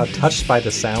by how touched by the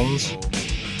sounds.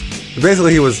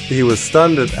 Basically, he was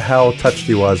stunned at how touched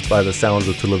he was by the sounds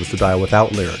of To Live Is to Die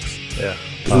without lyrics. Yeah.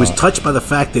 He was touched by the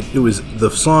fact that it was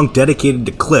the song dedicated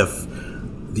to Cliff,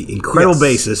 the incredible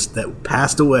bassist that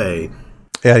passed away.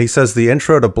 Yeah, he says the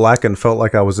intro to Blackened felt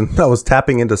like I was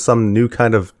tapping into some new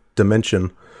kind of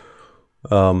dimension.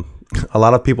 A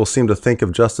lot of people seem to think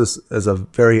of Justice as a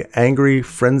very angry,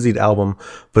 frenzied album,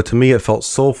 but to me it felt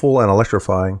soulful and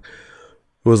electrifying.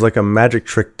 It was like a magic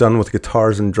trick done with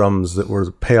guitars and drums where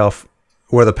the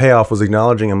payoff was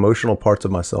acknowledging emotional parts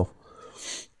of myself.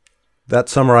 That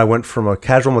summer I went from a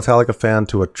casual Metallica fan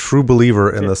to a true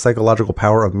believer in the psychological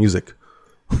power of music.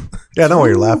 Yeah, I know why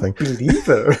you're laughing.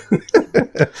 Believer.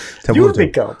 You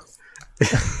become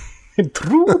a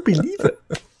true believer.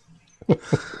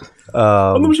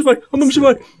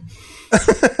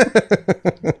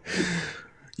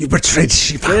 You betrayed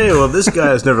sheep. Hey, well, this guy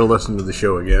has never listened to the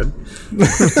show again.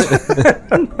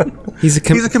 He's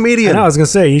a comedian. I know, I was gonna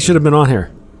say he should have been on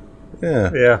here.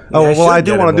 Yeah. Oh well, I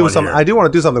do want to do something. I do want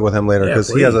to do something with him later because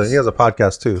he has a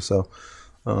podcast too. So,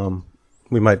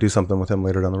 we might do something with him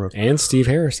later down the road. And Steve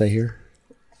Harris, I hear.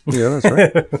 Yeah, that's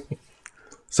right.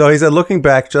 So he said, looking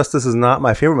back, Justice is not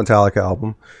my favorite Metallica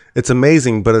album. It's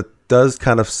amazing, but it does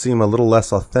kind of seem a little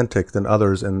less authentic than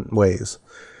others in ways.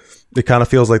 It kind of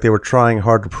feels like they were trying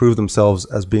hard to prove themselves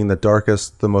as being the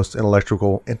darkest, the most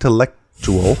intellectual,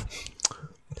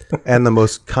 and the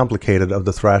most complicated of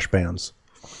the thrash bands.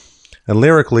 And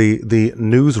lyrically, the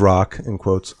news rock, in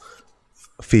quotes,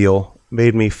 feel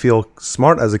made me feel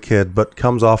smart as a kid, but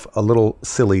comes off a little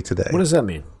silly today. What does that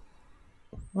mean?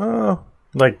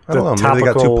 Like I don't know. Maybe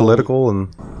they got too political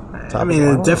and. I mean,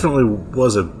 it definitely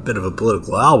was a bit of a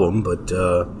political album, but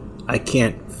I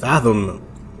can't fathom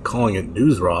calling it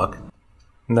news rock.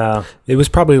 No, it was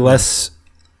probably less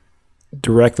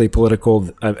directly political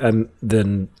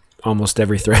than almost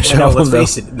every thrash album. Let's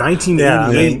face it,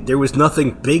 1988, there was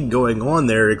nothing big going on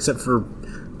there except for,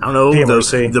 I don't know,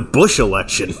 the Bush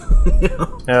election. You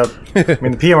know? I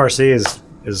mean, the PMRC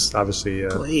is obviously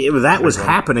that was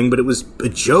happening, but it was a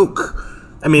joke.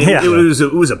 I mean,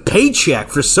 it was a paycheck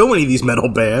for so many of these metal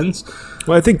bands.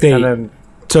 Well, I think they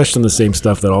touched on the same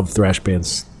stuff that all the thrash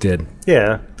bands did.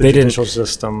 Yeah, the judicial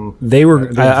system. They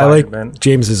were. I like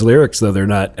James's lyrics, though. They're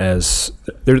not as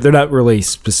they're not really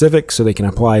specific, so they can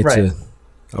apply to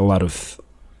a lot of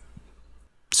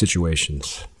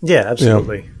situations. Yeah,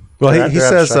 absolutely. Yeah. Well, he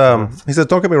says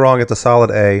don't get me wrong, it's a solid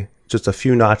A, just a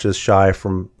few notches shy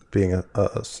from being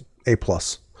a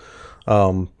plus.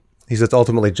 He says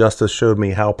ultimately Justice showed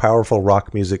me how powerful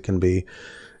rock music can be.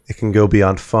 It can go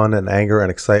beyond fun and anger and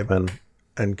excitement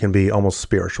and can be almost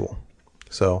spiritual.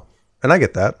 So, and I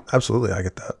get that. Absolutely, I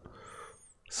get that.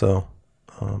 So,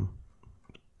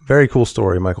 very cool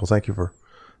story, Michael. Thank you for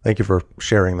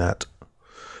sharing that.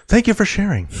 Thank you for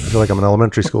sharing. I feel like I'm an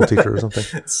elementary school teacher or something.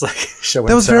 It's like show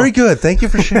that was tell. Very good. Thank you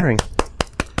for sharing.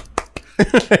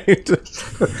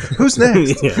 Who's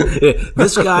next?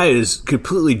 This guy is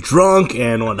completely drunk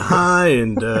and on high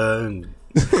and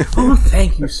oh,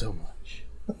 thank you so much.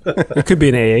 It could be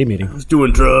an AA meeting. I was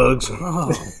doing drugs. Oh.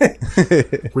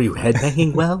 Were you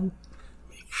headbanging well?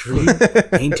 Make sure you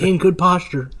maintain good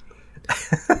posture.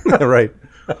 Right.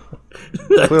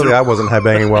 Clearly I wasn't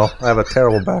headbanging well. I have a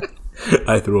terrible back.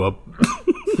 I threw up.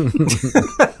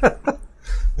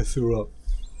 I threw up.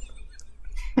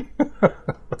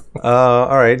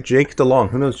 All right, Jake DeLong.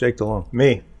 Who knows Jake DeLong?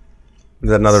 Me. Is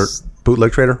that another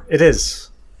bootleg trader? It is.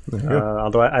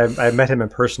 Although I met him in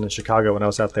person in Chicago when I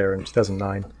was out there in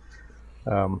 2009.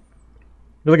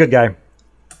 Really good guy.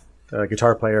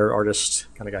 Guitar player, artist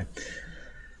kind of guy.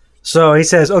 So he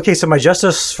says, okay, so my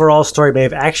Justice for All story may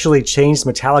have actually changed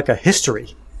Metallica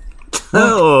history.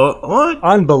 Oh, what?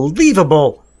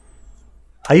 Unbelievable.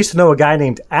 I used to know a guy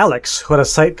named Alex who had a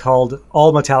site called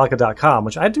allmetallica.com,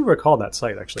 which I do recall that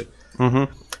site, actually.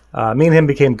 Mm-hmm. Me and him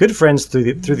became good friends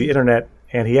through the internet,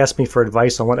 and he asked me for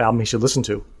advice on what album he should listen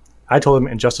to. I told him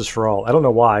Injustice for All. I don't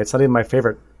know why. It's not even my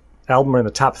favorite album or in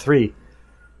the top 3,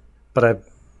 but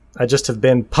I just have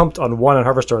been pumped on One and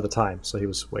Harvester at the time, so he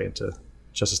was way into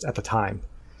Justice at the time.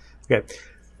 Okay.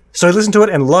 So I listened to it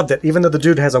and loved it. Even though the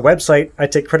dude has a website, I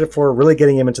take credit for really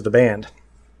getting him into the band.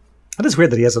 It is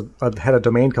weird that he had a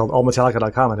domain called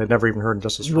allmetallica.com and had never even heard of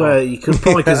Justice for All. Well, you could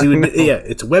probably because he would. Yeah,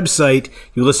 it's a website.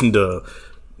 You listen to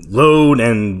load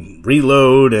and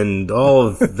reload and all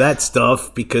of that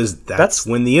stuff because that's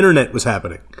when the internet was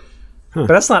happening. But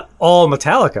that's not all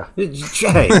Metallica. Hey,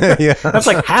 That's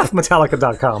like half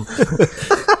Metallica.com.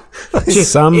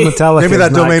 Some Metallica. Maybe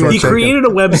that domain was he created a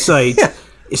website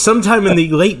sometime in the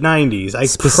late 90s. I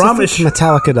promise you.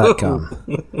 Metallica.com.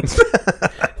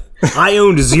 I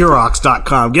owned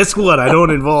Xerox.com. Guess what? I'm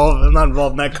not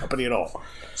involved in that company at all.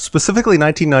 Specifically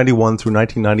 1991 through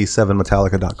 1997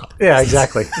 Metallica.com. Yeah,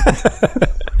 exactly.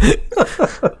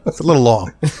 It's a little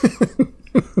long.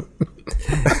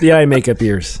 The eye makeup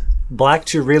ears.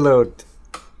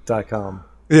 Black2reload.com.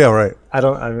 Yeah, right.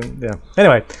 Yeah.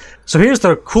 Anyway, so here's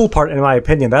the cool part, in my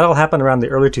opinion. That all happened around the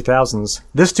early 2000s.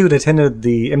 This dude attended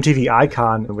the MTV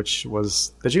Icon, which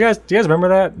was. Do you guys remember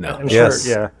that? No. I'm Yes.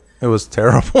 Sure, yeah. It was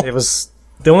terrible. It was.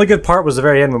 The only good part was the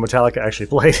very end when Metallica actually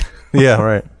played. Yeah,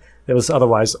 right. It was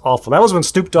otherwise awful. That was when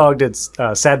Snoop Dogg did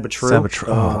Sad But True. Sad But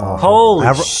True. Oh. Holy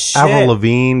shit. Avril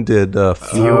Lavigne did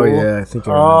Fuel. Oh yeah, I think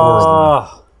I remember.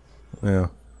 Oh. Yeah.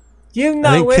 You know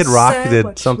I think Kid it's Rock Sad did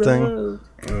But something. True.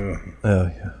 Oh,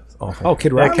 yeah. It's awful. Oh,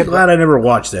 Kid Yeah, Rock. Kid Glad I never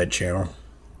watched that channel.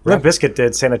 Limp Bizkit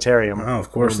did Sanitarium. Oh,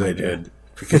 of course they did.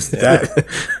 Because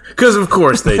of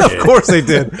course they did. Of course they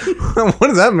did. What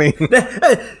does that mean?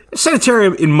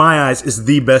 Sanitarium, in my eyes, is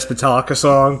the best Metallica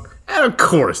song. And of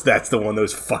course, that's the one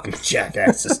those fucking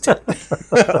jackasses did.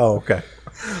 Oh, okay.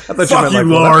 I thought Fuck you,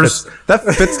 well, Lars. that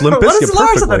fits Limp What Bizkit does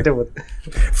Lars have to perfectly. do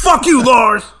with? Fuck you,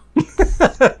 Lars.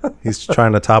 He's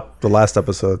trying to top the last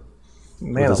episode.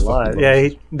 Man his alive. fucking Yeah,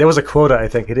 there was a quota, I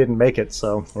think. He didn't make it,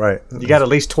 so Right. you got at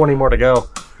least 20 more to go.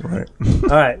 Right. All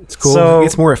right. It's Cool. So,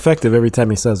 It's more effective every time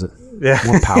he says it. yeah.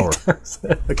 More power.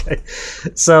 Okay.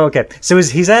 So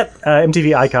he's at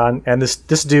MTV Icon, and this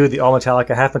dude, the all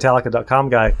Metallica, half Metallica.com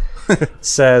guy,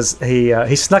 says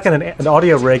he snuck in an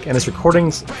audio rig, and his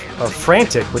recordings of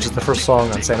Frantic, which is the first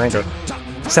song on Saint Anger,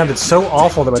 sounded so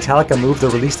awful that Metallica moved the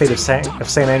release date of Saint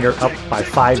Anger up by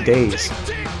 5 days.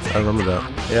 I remember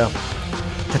that. Yeah.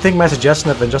 I think my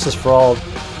suggestion of Injustice for All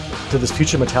to this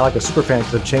future Metallica superfan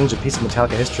could have changed a piece of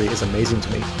Metallica history is amazing to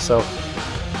me. So,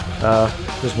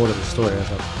 there's more to the story, I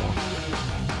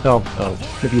thought. Oh,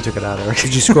 maybe you took it out, Eric.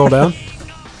 Did you scroll down?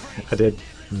 I did.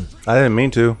 I didn't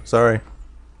mean to. Sorry.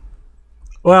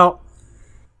 Well,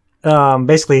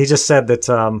 basically, he just said that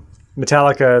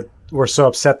Metallica were so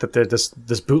upset that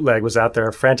this bootleg was out there,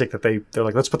 Frantic, that they're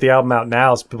like, let's put the album out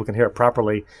now so people can hear it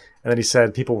properly. And then he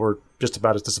said people were just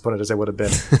about as disappointed as they would have been,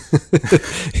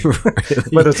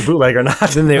 whether it's a bootleg or not.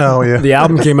 Then Oh, yeah. the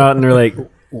album came out, and they're like,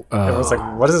 Everyone's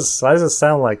like, what is this? Why does it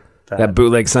sound like that? that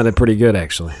bootleg sounded pretty good,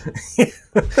 actually. Well,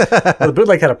 the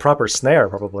bootleg had a proper snare,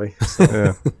 probably.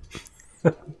 Yeah.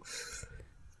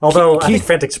 Although I think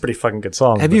Frantic's a pretty fucking good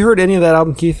song. Have you heard any of that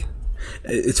album, Keith?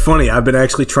 It's funny. I've been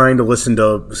actually trying to listen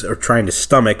to or trying to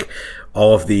stomach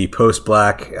all of the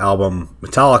post-Black album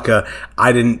Metallica.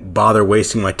 I didn't bother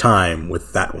wasting my time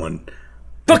with that one.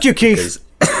 Fuck you, Keith.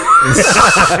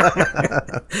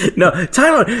 No,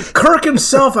 time out. Kirk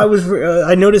himself.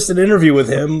 I noticed an interview with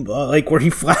him, where he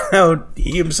flat out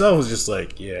he himself was just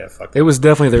like, yeah, fuck. It was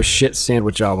definitely their shit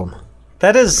sandwich album.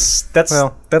 That's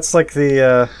like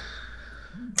the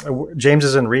James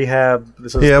is in rehab.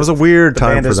 This is Yeah, it was a weird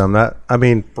time band for is them. That I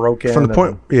mean, broken from the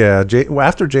point. and- Yeah,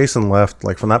 after Jason left,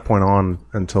 like from that point on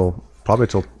until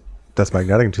Death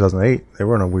Magnetic in 2008, they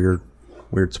were in a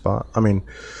weird spot. I mean,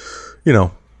 you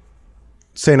know,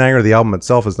 Saint Anger, the album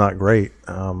itself, is not great.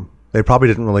 They probably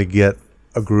didn't really get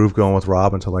a groove going with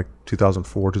Rob until like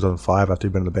 2004, 2005, after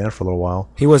he'd been in the band for a little while.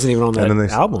 He wasn't even on And then that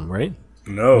they- album, right?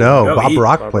 No, Bob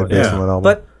Rock played bass yeah. on that album.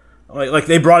 But Like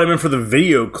they brought him in for the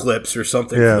video clips or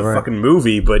something Yeah, for the right. fucking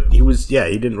movie, but he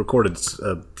didn't record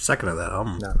a second of that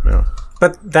album. yeah.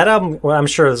 But that album, well, I'm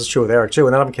sure this is true with Eric too.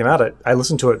 When that album came out, I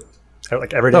listened to it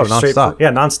like every day, Oh, straight nonstop.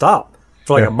 nonstop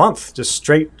for like Yeah. a month,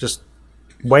 just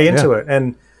way into Yeah. it.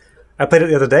 And I played it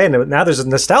the other day, and now there's a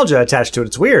nostalgia attached to it.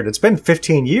 It's weird. It's been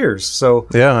 15 years, so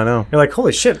Yeah, I know. you're like,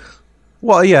 holy shit.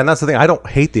 Well, yeah, and that's the thing. I don't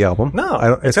hate the album. No, I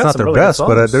don't, it's it's got not some their really good best,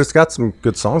 but songs. there's got some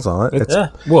good songs on it. It's, Yeah,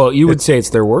 Well, you would say it's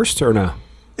their worst, or no?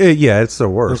 yeah, it's their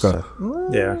worst. Okay.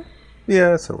 yeah.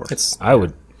 Yeah, it's their worst. It's I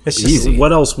would. it's just Easy.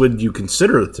 What else would you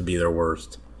consider to be their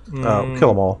worst? Kill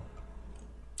them all.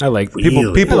 I like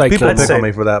Really? People I like people Kill 'Em pick All. on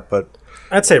me for that, but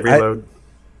I'd say Reload.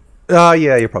 yeah,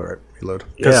 you're probably right. Reload.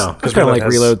 Yeah, I kind of like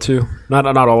has- Reload too. Not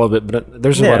all of it, but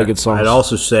there's a lot Yeah. of good songs. I'd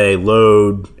also say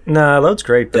Load, Nah, Load's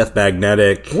great. Death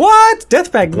Magnetic, What?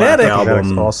 Death Magnetic? Black Album.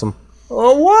 That's awesome.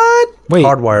 Oh, what? Wait,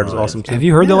 Hardwired is awesome too. have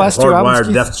you heard the last two albums? Hardwired,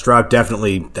 Keith? Deathstroke.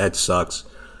 Definitely, that sucks.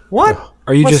 What?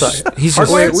 Are you What's just? that? He's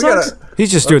just. Hardwired we sucks? gotta-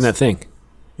 He's just doing that thing.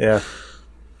 Yeah.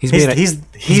 He's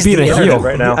He's being a the internet heel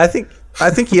right now. I think I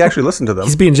think he actually listened to them.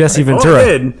 He's being Jesse Oh,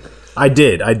 Ventura. I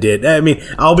did. I mean,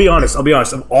 I'll be honest. Of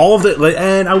all of the,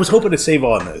 and I was hoping to save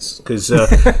on this because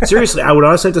seriously, I would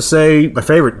honestly have to say my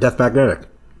favorite, Death Magnetic,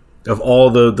 of all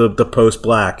the post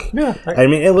Black. Yeah, I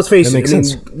mean, let's face that it. makes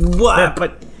sense.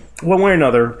 But one way or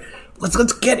another,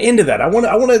 let's get into that. I want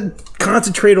to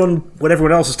concentrate on what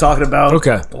everyone else is talking about.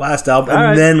 Okay. The last album, All and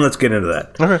right. then let's get into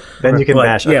that. Okay. Then you can But,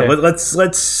 mash. yeah, Okay.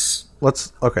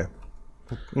 let's. Okay.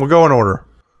 We'll go in order.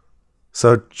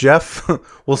 So Jeff,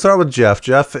 we'll start with Jeff.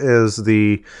 Jeff is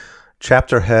the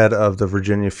chapter head of the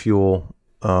Virginia Fuel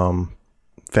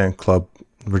fan club,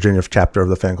 Virginia chapter of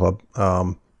the fan club.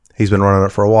 He's been running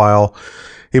it for a while.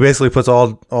 He basically puts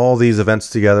all these events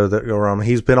together that go around.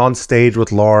 He's been on stage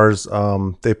with Lars.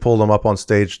 They pulled him up on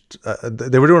stage.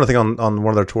 They were doing a thing on one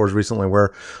of their tours recently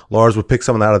where Lars would pick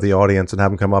someone out of the audience and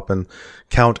have him come up and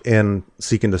count in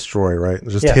Seek and Destroy, right?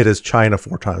 Just hit his China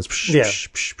 4 times. Yeah.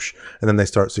 And then they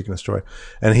start Seek and Destroy.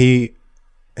 And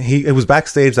it was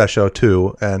backstage that show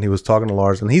too, and he was talking to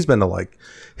Lars, and he's been to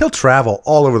he'll travel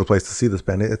all over the place to see this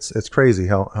band. It's crazy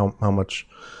how much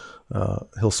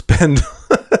he'll spend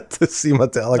to see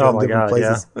Metallica in different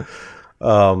places.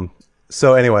 Yeah.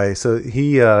 So anyway,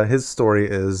 he his story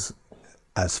is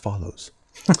as follows.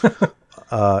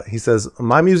 He says,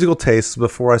 my musical tastes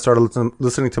before I started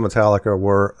listening to Metallica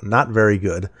were not very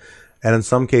good, and in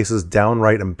some cases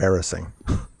downright embarrassing.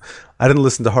 I didn't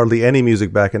listen to hardly any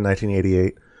music back in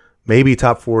 1988, maybe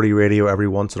top 40 radio every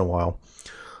once in a while.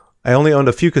 I only owned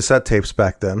a few cassette tapes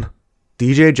back then.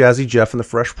 DJ Jazzy Jeff and the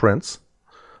Fresh Prince,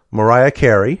 Mariah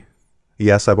Carey,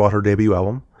 yes, I bought her debut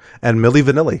album, and Milli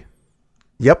Vanilli.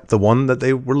 Yep, the one that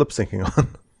they were lip syncing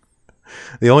on.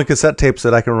 The only cassette tapes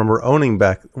that I can remember owning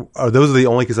those are the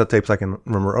only cassette tapes I can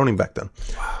remember owning back then.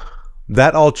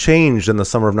 That all changed in the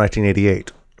summer of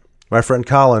 1988. My friend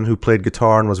Colin, who played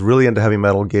guitar and was really into heavy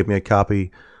metal, gave me a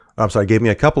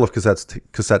couple of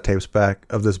cassette tapes back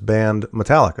of this band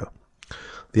Metallica.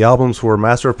 The albums were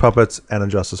Master of Puppets and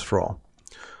Injustice for All.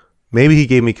 Maybe he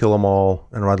gave me Kill 'Em All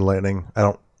and Ride the Lightning. I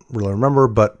don't really remember,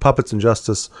 but Puppets and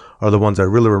Justice are the ones I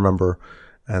really remember,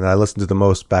 and I listened to the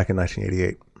most back in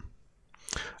 1988.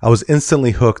 I was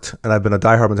instantly hooked, and I've been a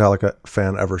diehard Metallica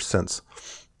fan ever since.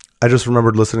 I just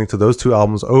remembered listening to those 2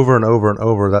 albums over and over and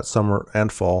over that summer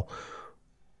and fall.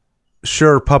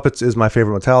 Sure, Puppets is my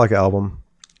favorite Metallica album,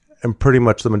 and pretty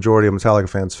much the majority of Metallica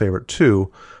fans' favorite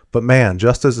too, but man,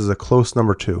 Justice is a close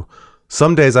number 2.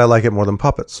 Some days I like it more than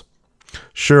Puppets.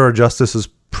 Sure, Justice is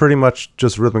pretty much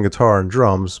just rhythm guitar and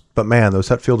drums, but man, those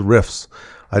Hetfield riffs.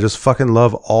 I just fucking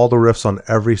love all the riffs on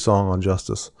every song on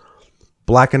Justice.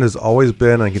 Blackened has always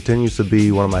been and continues to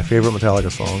be one of my favorite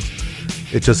Metallica songs.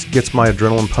 It just gets my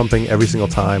adrenaline pumping every single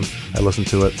time I listen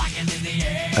to it.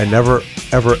 I never,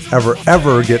 ever, ever,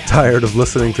 ever get tired of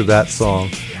listening to that song.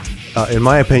 In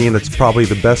my opinion, it's probably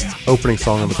the best opening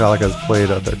song that Metallica has played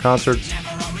at their concerts.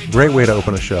 Great way to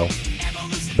open a show.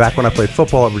 Back when I played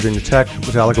football at Virginia Tech,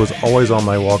 Metallica was always on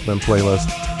my Walkman playlist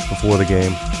before the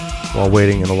game while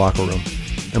waiting in the locker room.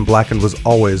 And Blackened was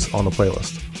always on the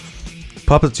playlist.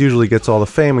 Puppets usually gets all the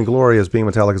fame and glory as being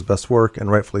Metallica's best work, and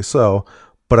rightfully so,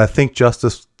 but I think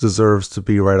Justice deserves to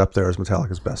be right up there as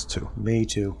Metallica's best too. Me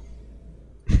too.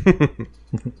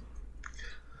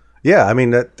 Yeah, I mean,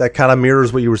 that kind of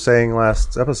mirrors what you were saying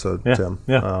last episode, Yeah, Tim.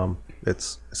 yeah.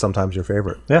 It's sometimes your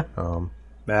favorite. Yeah.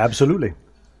 Absolutely.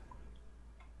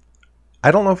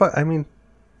 I don't know if I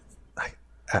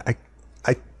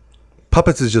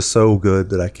Puppets is just so good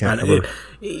that I can't ever.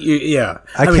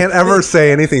 I can't ever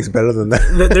say anything's better than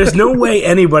that. There's no way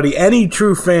any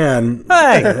true fan,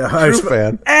 True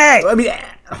fan. I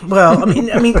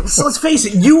mean, so let's face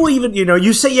it. You will even,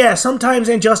 you say sometimes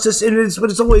Injustice,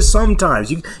 but it's always sometimes.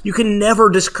 You can never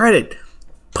discredit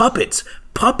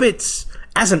Puppets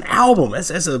as an album,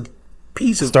 as a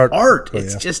piece of art.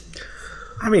 It's just,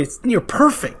 it's near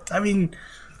perfect. I mean,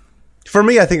 for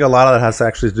me, I think a lot of that has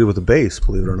actually to do with the bass,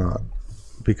 believe it or not,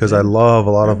 because I love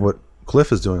a lot of what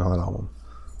Cliff is doing on that album.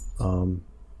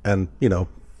 And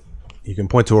you can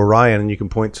point to Orion and you can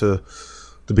point to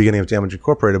the beginning of Damage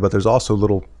Incorporated, but there's also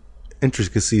little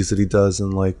intricacies that he does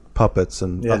in like Puppets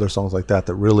and other songs like that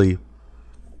really,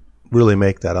 really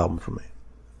make that album for me.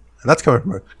 And that's coming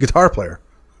from a guitar player.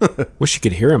 Wish you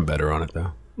could hear him better on it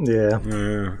though. Yeah.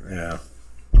 yeah.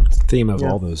 Theme of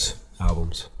all those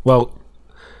albums. Well,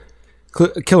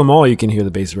 Kill 'Em All, you can hear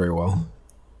the bass very well.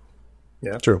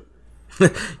 Yeah, true.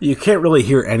 You can't really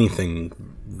hear anything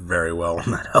very well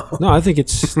on that album. No, I think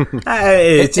it's it doesn't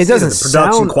the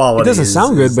production sound, quality. It doesn't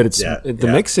sound good, but it's the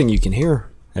mixing. You can hear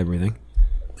everything.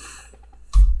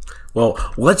 Well,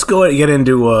 let's go and get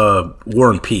into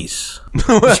War and Peace.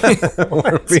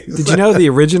 Did you know the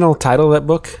original title of that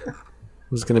book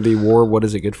was going to be war. What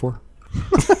is it good for?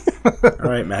 All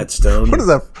right, Matt Stone. What is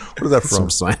that from? From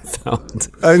Seinfeld.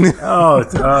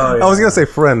 Yeah. I was gonna say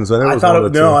Friends, but I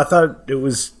thought it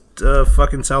was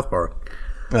fucking South Park.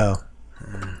 Oh,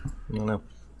 I don't know.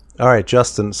 all right,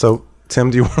 Justin. So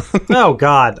Tim, do you want? Oh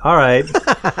God! All right.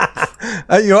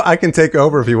 I can take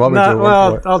over if you want me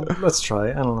to. Let's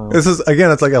try. I don't know. This is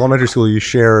again. It's like elementary school. You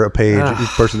share a page. Each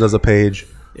person does a page.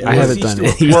 Yeah, I haven't done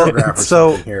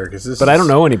it. But I don't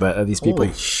know anybody of these people.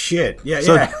 Holy shit! Yeah,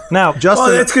 So, yeah. Now, Justin,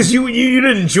 Well, that's because you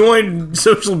didn't join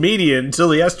social media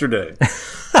until yesterday.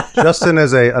 Justin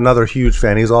is another huge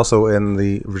fan. He's also in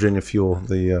the Virginia Fuel,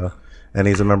 and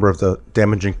he's a member of the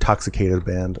Damaged Intoxicated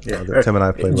band that Tim and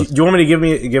I played Do with. you want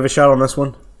me to give a shot on this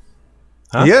one?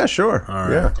 Huh? Yeah, sure. All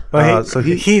right. Yeah. well, So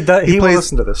he will plays.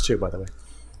 listen to this too. By the way,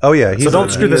 Oh yeah. He's don't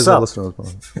screw this up.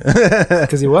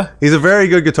 Because he what? He's a very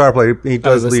good guitar player. He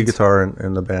does listen lead to- guitar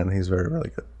in the band. He's really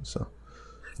good. So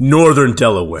Northern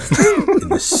Delaware in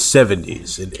the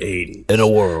 70s and 80s. In a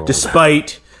world.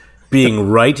 Despite being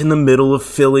right in the middle of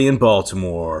Philly and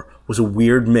Baltimore, was a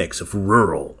weird mix of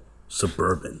rural,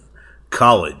 suburban,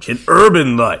 college, and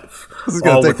urban life, is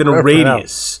gonna all take within a forever.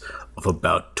 radius of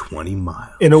about 20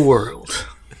 miles. in a world.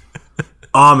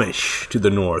 Amish to the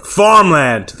north,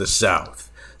 farmland to the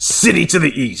south, city to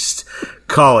the east,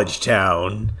 college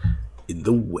town in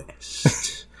the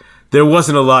west. There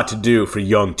wasn't a lot to do for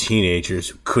young teenagers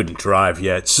who couldn't drive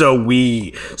yet, so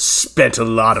we spent a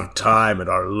lot of time at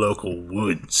our local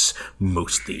woods,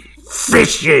 mostly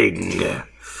fishing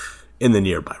in the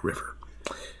nearby river.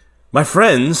 My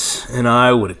friends and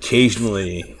I would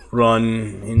occasionally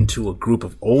run into a group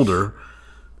of older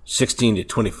 16 to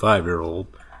 25-year-old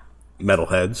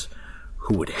metalheads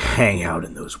who would hang out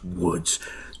in those woods,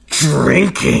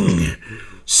 drinking,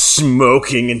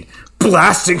 smoking, and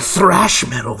blasting thrash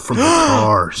metal from the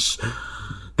cars.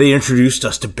 They introduced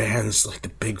us to bands like the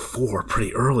Big Four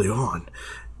pretty early on,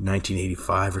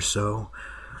 1985 or so.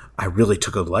 I really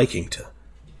took a liking to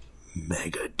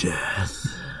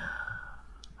Megadeth,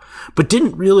 but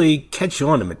didn't really catch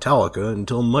on to Metallica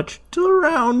until much till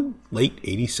around late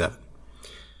 87.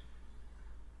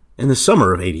 In the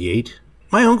summer of 88,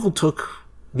 my uncle took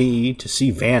me to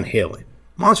see Van Halen,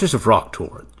 Monsters of Rock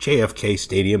tour at JFK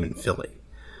Stadium in Philly.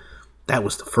 That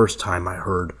was the first time I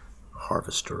heard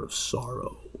Harvester of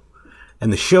Sorrow,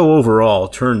 and the show overall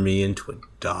turned me into a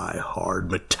die-hard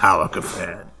Metallica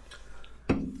fan.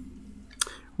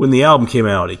 When the album came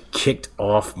out, it kicked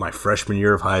off my freshman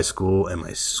year of high school, and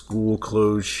my school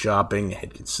clothes shopping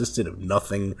had consisted of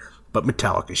nothing but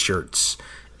Metallica shirts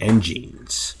and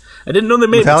jeans. I didn't know they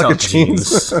made Metallica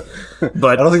jeans.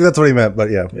 But I don't think that's what he meant, but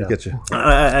yeah. I get you.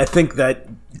 I think that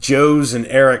Joe's and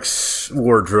Eric's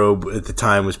wardrobe at the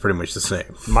time was pretty much the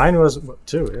same. Mine was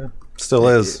too. Yeah. Still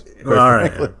is. All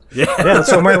right. Yeah, that's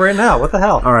what I'm wearing right now. What the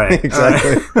hell? All right.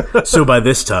 Exactly. All right. So by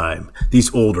this time,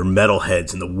 these older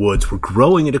metalheads in the woods were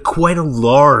growing into quite a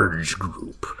large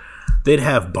group. They'd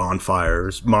have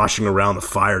bonfires, moshing around the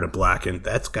fire to blacken.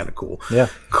 That's kind of cool. Yeah.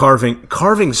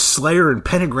 Carving Slayer and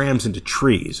pentagrams into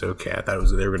trees. Okay, I thought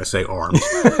they were going to say arms.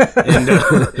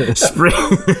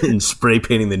 And spray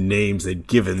painting the names they'd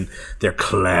given their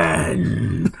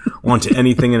clan onto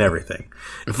anything and everything.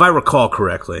 If I recall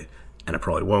correctly, and I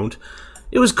probably won't,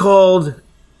 it was called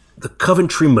the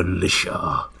Coventry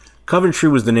Militia. Coventry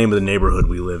was the name of the neighborhood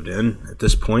we lived in. At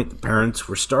this point, the parents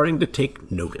were starting to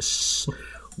take notice.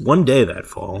 One day that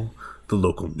fall, the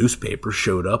local newspaper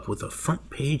showed up with a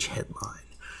front-page headline.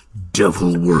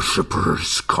 Devil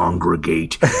worshippers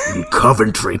congregate in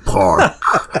Coventry Park.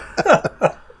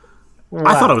 Wow.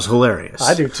 I thought it was hilarious.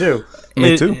 I do too.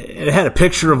 Me too. It had a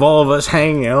picture of all of us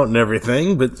hanging out and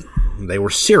everything, but they were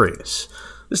serious.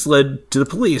 This led to the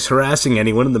police harassing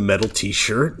anyone in the metal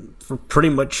t-shirt for pretty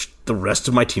much the rest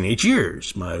of my teenage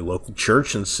years. My local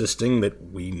church insisting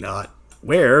that we not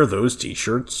wear those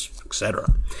t-shirts,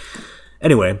 etc.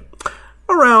 Anyway,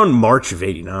 around March of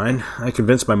 89, I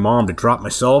convinced my mom to drop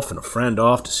myself and a friend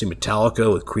off to see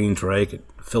Metallica with Queensryche at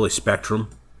Philly Spectrum,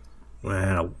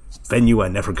 a venue I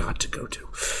never got to go to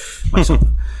myself.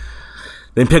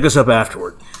 Then pick us up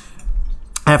afterward.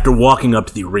 After walking up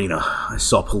to the arena, I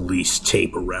saw police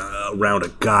tape around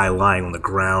a guy lying on the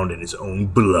ground in his own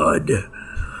blood.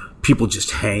 People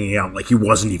just hanging out like he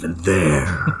wasn't even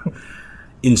there.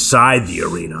 Inside the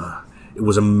arena, it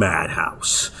was a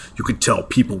madhouse. You could tell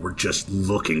people were just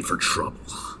looking for trouble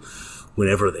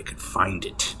whenever they could find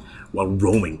it. While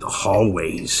roaming the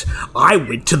hallways, I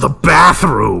went to the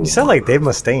bathroom. You sound like Dave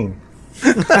Mustaine.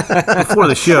 Before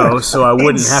the show, so I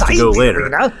wouldn't have to go later.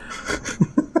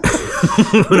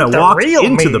 When I walked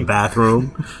into the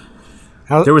bathroom,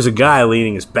 There was a guy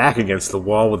leaning his back against the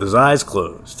wall with his eyes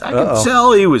closed. I could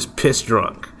tell he was piss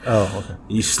drunk. Oh, okay.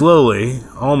 He slowly,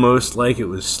 almost like it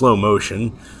was slow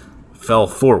motion, fell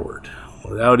forward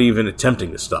without even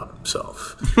attempting to stop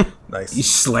himself. Nice. He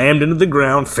slammed into the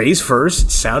ground face first.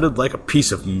 It sounded like a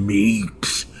piece of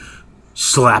meat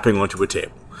slapping onto a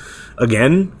table.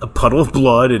 Again, a puddle of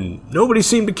blood, and nobody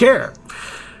seemed to care.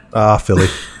 Philly.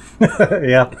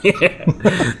 Yeah.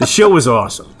 The show was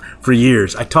awesome. For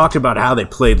years, I talked about how they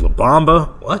played La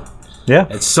Bamba. What? Yeah.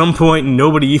 At some point,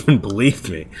 nobody even believed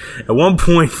me. At one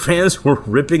point, fans were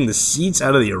ripping the seats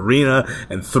out of the arena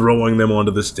and throwing them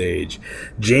onto the stage.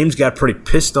 James got pretty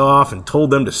pissed off and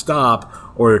told them to stop,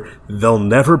 or they'll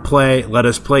never let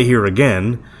us play here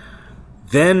again.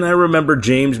 Then I remember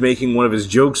James making one of his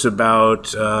jokes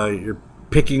about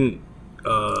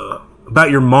about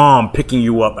your mom picking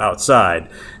you up outside,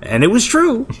 and it was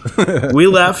true. We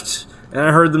left, and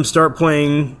I heard them start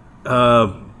playing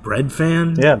Bread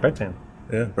Fan. Yeah, Bread Fan.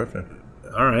 Yeah, Bread Fan.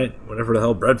 All right, whatever the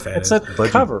hell Bread Fan It's is. a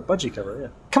cover, budgie cover. Yeah.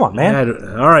 Come on, man.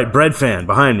 All right, Bread Fan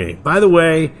behind me. By the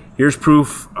way, here's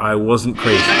proof I wasn't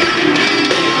crazy.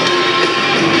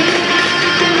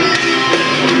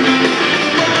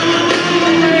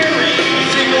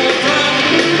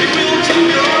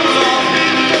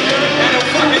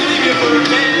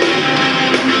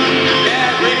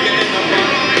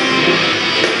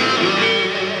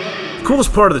 The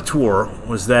coolest part of the tour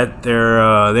was that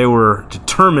they were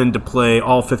determined to play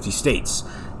all 50 states.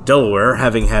 Delaware,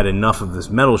 having had enough of this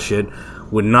metal shit,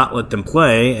 would not let them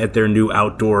play at their new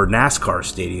outdoor NASCAR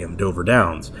stadium, Dover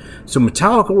Downs. So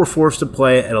Metallica were forced to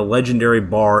play at a legendary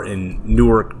bar in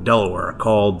Newark, Delaware,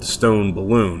 called Stone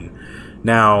Balloon.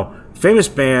 Now, famous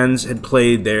bands had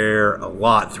played there a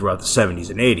lot throughout the 70s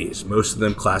and 80s, most of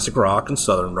them classic rock and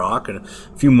southern rock, and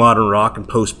a few modern rock and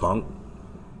post-punk.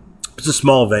 It's a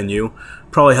small venue,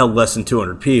 probably held less than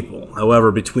 200 people.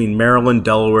 However, between Maryland,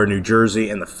 Delaware, New Jersey,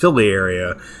 and the Philly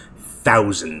area,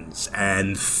 thousands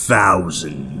and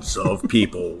thousands of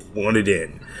people wanted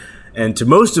in. And to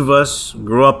most of us who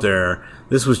grew up there,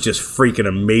 this was just freaking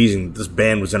amazing that this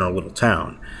band was in our little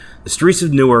town. The streets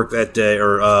of Newark that day,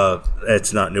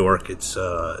 it's not Newark, it's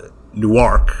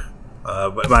Newark.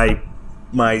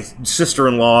 My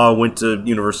sister-in-law went to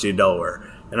University of Delaware,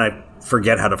 and I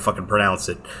forget how to fucking pronounce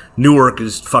it. Newark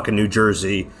is fucking New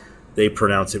Jersey. They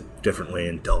pronounce it differently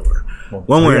in Delaware.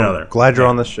 One way or another. Glad you're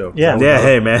on this show. Yeah. Yeah,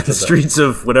 hey man, the streets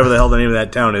of whatever the hell the name of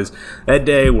that town is, that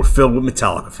day were filled with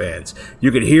Metallica fans.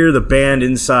 You could hear the band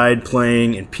inside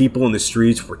playing, and people in the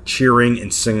streets were cheering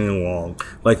and singing along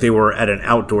like they were at an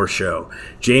outdoor show.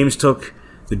 James took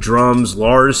the drums,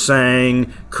 Lars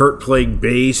sang, Kurt played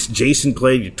bass, Jason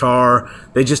played guitar.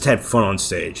 They just had fun on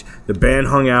stage. The band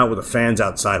hung out with the fans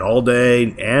outside all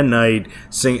day and night,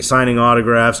 signing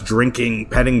autographs, drinking,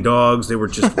 petting dogs. They were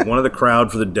just one of the crowd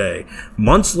for the day.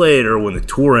 Months later, when the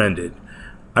tour ended,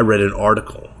 I read an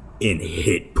article in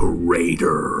Hit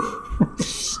Parader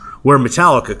where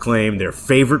Metallica claimed their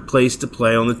favorite place to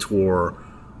play on the tour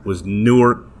was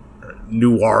Newark,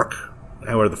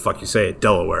 however the fuck you say it,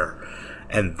 Delaware.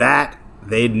 And that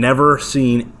they'd never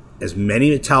seen as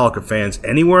many Metallica fans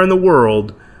anywhere in the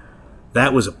world.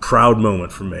 That was a proud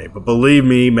moment for me. But believe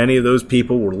me, many of those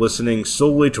people were listening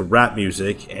solely to rap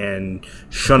music and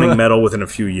shunning metal within a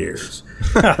few years.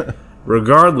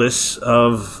 Regardless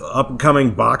of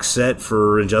upcoming box set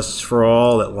for Injustice for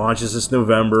All that launches this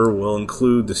November, will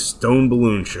include the Stone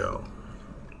Balloon Show.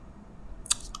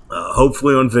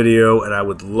 Hopefully on video, and I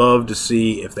would love to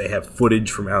see if they have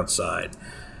footage from outside.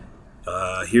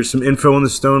 Here's some info on the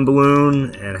Stone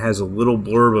Balloon, and has a little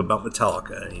blurb about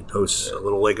Metallica. And he posts a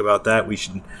little link about that. We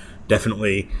should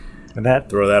definitely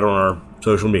throw that on our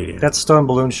social media. That Stone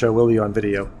Balloon Show will be on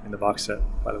video in the box set,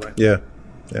 by the way. Yeah,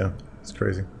 it's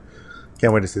crazy.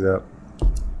 Can't wait to see that.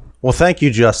 Well, thank you,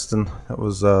 Justin. That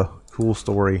was a cool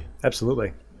story.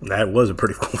 Absolutely. That was a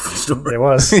pretty cool story. It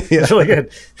was. It's really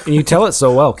good. And you tell it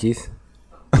so well, Keith.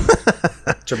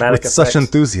 Dramatic With such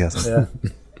enthusiasm.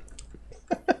 Yeah.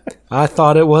 I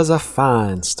thought it was a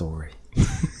fine story.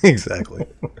 Exactly.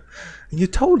 And you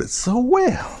told it so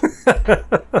well.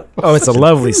 Oh, it's a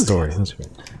lovely story. That's right.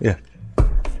 Yeah.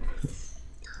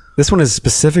 This one is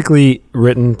specifically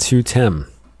written to Tim.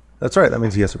 That's right. That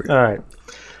means he has to read. All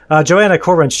right. Joanna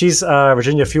Corbin, she's a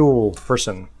Virginia Fuel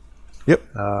person.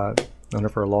 Yep. Known her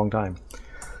for a long time.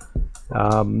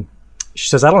 She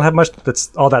says, I don't have much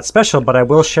that's all that special, but I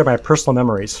will share my personal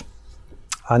memories.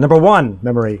 Number one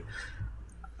memory.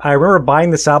 I remember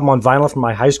buying this album on vinyl from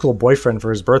my high school boyfriend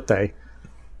for his birthday.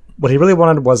 What he really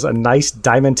wanted was a nice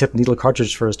diamond-tipped needle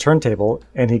cartridge for his turntable,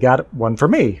 and he got one for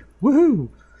me. Woohoo!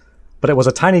 But it was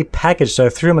a tiny package, so I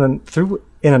threw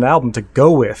in an album to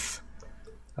go with.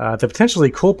 The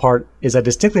potentially cool part is I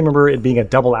distinctly remember it being a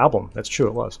double album. That's true,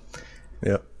 it was.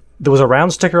 Yeah. There was a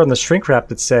round sticker on the shrink wrap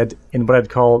that said, in what I'd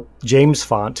call James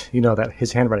font, that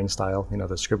his handwriting style, the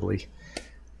scribbly,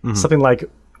 something like,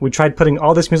 we tried putting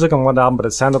all this music on one album, but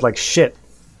it sounded like shit.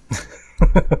 I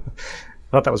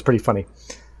thought that was pretty funny.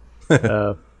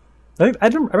 I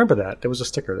remember that. There was a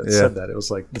sticker that said that. It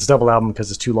was like, it's a double album because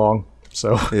it's too long.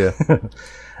 So, Yeah.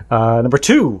 Number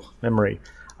 2, memory.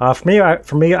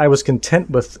 For me, I was content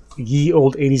with ye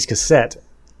old 80s cassette.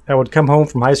 I would come home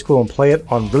from high school and play it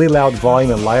on really loud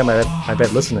volume and lie on my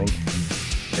bed listening.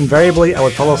 Invariably, I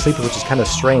would fall asleep, which is kind of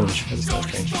strange. It's not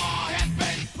strange.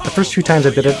 The first few times I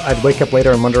did it, I'd wake up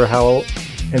later and wonder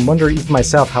even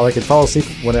myself how I could fall asleep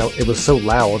when it was so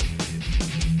loud.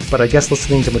 But I guess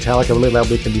listening to Metallica really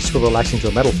loudly can be super relaxing to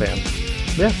a metal fan.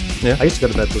 Yeah. I used to go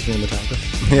to bed listening to Metallica.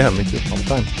 Yeah, me too. All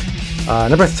the time.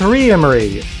 Number 3,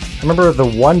 memory. I remember the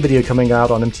one video coming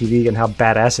out on MTV and how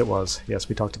badass it was. Yes,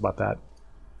 we talked about that.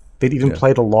 They'd even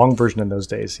play the long version in those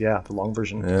days. Yeah, the long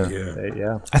version.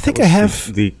 Yeah. I think I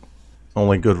have the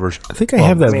only good version. I think I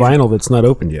have that vinyl that's not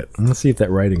opened yet. Let's see if that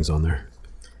writing's on there.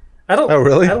 Oh,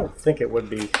 really? I don't think it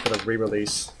would be for the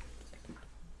re-release.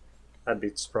 I'd be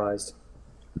surprised.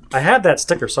 I had that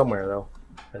sticker somewhere, though.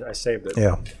 I saved it.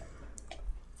 Yeah.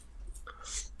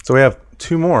 So we have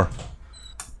 2 more.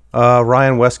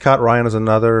 Ryan Westcott. Ryan is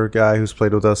another guy who's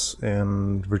played with us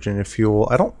in Virginia Fuel.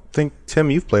 I don't think, Tim,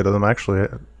 you've played with him, actually.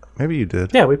 Maybe you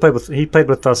did. Yeah, he played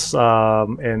with us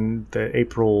in the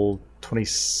April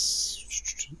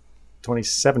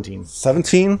 2017.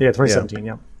 17? Yeah, 2017,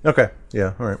 yeah. Okay.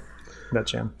 Yeah, all right. That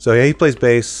jam. So, yeah, he plays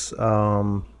bass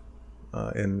in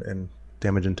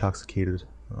Damage Intoxicated.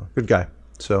 Good guy.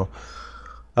 So,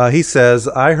 he says,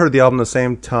 I heard the album the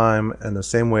same time and the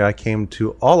same way I came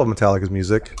to all of Metallica's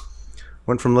music.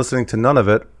 Went from listening to none of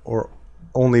it, or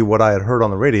only what I had heard on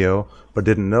the radio, but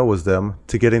didn't know was them,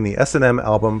 to getting the S&M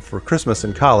album for Christmas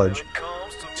in college,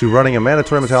 to running a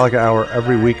mandatory Metallica hour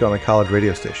every week on a college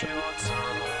radio station.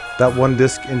 That one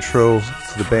disc intro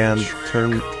to the band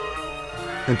turned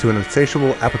into an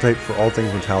insatiable appetite for all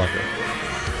things Metallica.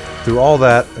 Through all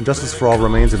that, And Justice for All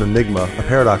remains an enigma, a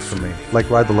paradox for me, like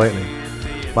Ride the Lightning.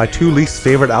 My 2 least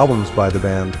favorite albums by the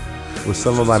band, with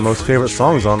some of my most favorite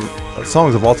songs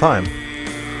of all time.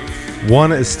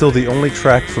 One is still the only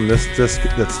track from this disc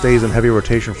that stays in heavy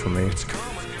rotation for me.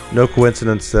 No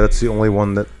coincidence that it's the only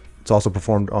one that's also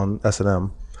performed on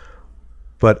S&M.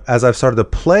 But as I've started to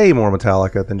play more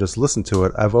Metallica than just listen to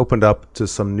it, I've opened up to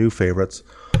some new favorites.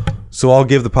 So I'll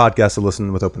give the podcast a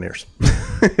listen with open ears.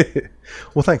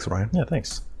 Well, thanks, Ryan. Yeah,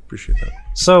 thanks. Appreciate that.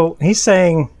 So he's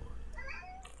saying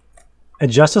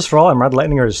And Justice for All and Ride the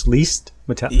Lightning are his least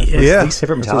favorite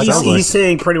Metallica. He's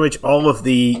saying pretty much all of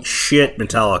the shit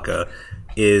Metallica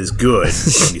is good,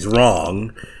 and he's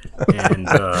wrong. And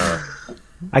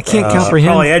I can't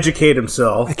comprehend. Probably educate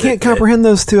himself. I can't comprehend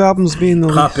those 2 albums being the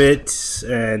Puppet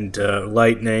and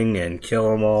Lightning and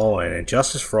Kill 'Em All and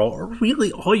Justice for All are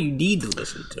really all you need to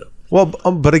listen to. Well,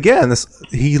 but again,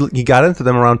 he got into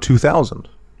them around 2000.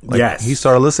 Yes, he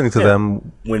started listening to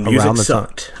them when music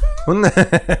sucked. Time.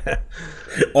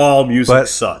 All music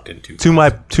sucked in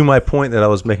 2000. To my point that I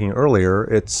was making earlier,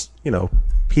 it's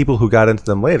people who got into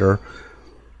them later.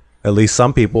 At least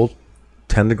some people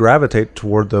tend to gravitate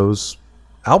toward those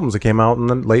albums that came out in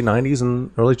the late 90s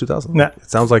and early 2000s. Yeah.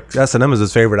 It sounds like S&M is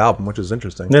his favorite album, which is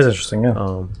interesting. It is interesting, yeah. I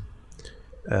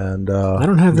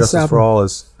don't have this Justice album. for All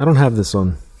is... I don't have this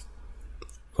on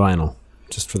vinyl,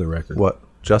 just for the record. What?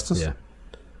 Justice? Yeah.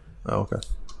 Oh, okay.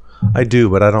 I do,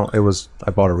 but I don't. I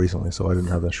bought it recently, so I didn't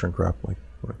have that shrink wrap.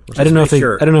 I don't know if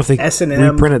they S&M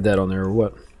reprinted that on there or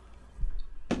what.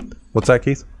 What's that,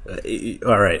 Keith?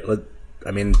 All right.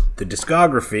 I mean, the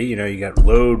discography. You got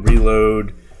Load,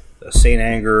 Reload, Saint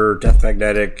Anger, Death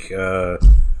Magnetic,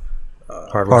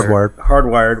 Hardwired.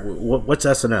 What's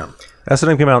S&M?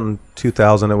 S&M came out in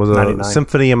 2000. It was a 99.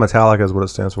 Symphony in Metallica is what it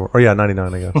stands for. Oh yeah,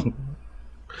 99, I guess.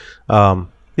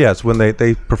 Yeah, it's when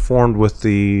they performed with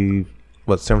the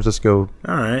San Francisco.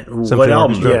 All right. Symphony What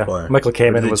album Orchestra. did they play? Michael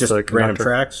Kamen was just the random conductor.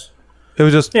 tracks. It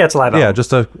was just it's a live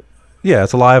album.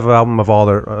 It's a live album of all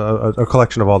their a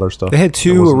collection of all their stuff. They had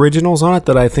 2 originals on it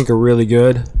that I think are really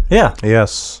good. Yeah.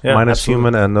 Yes, Yeah, Minus absolutely.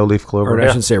 Human and No Leaf Clover. Or I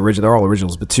shouldn't say original; they're all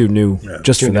originals, but 2 new,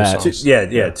 just for that.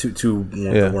 Two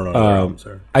weren't on the album.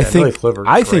 Sorry. I think Clover's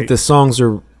I think great. the songs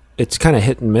are. It's kind of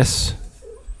hit and miss.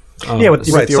 With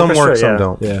Right, the some orchestra, work, some yeah.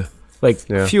 don't. Yeah,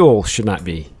 Fuel should not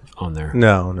be on there.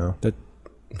 No. That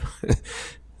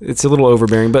it's a little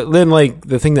overbearing. But then,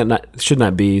 the thing that should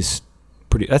not be is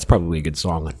pretty. That's probably a good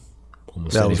song in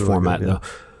almost That any was really format, good,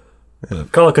 though.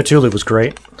 Call of Cthulhu was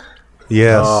great.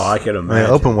 Yes. Oh, I can imagine. They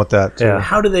open with that too. Yeah.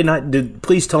 How did they not?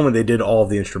 Please tell me they did all of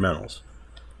the instrumentals.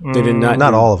 They did not.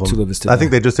 Not do all of them. To Live Is to I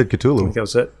think Die. they just did That Cthulhu.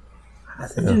 was it.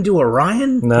 They didn't do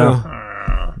Orion. No.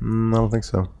 I don't think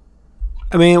so.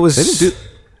 I mean, it was. They didn't do.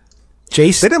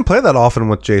 Jason. They didn't play that often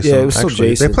with Jason. Yeah, it was still actually.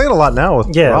 Jason. They played a lot now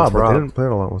with Yeah, Rob, with but they Rob. didn't play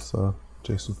it a lot with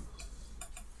Jason.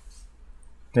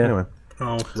 Yeah. Anyway,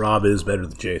 Oh, Rob is better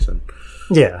than Jason.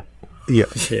 Yeah. yeah.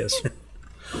 He is.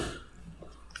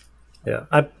 Yeah.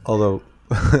 Although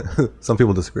some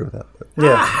people disagree with that. But.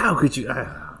 Yeah. How could you?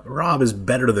 Rob is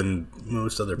better than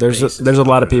most other. There's bassists. a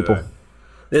lot of people.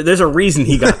 There's a reason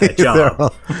he got that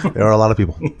job. There are a lot of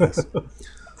people. Yes.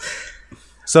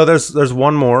 So there's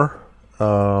one more.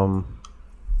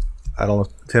 I don't know,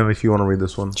 Tim, if you want to read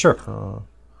this one. Sure.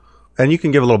 And you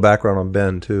can give a little background on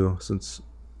Ben too, since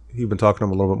you've been talking to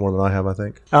him a little bit more than I have, I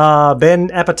think.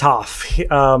 Ben Epitaph.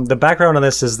 The background on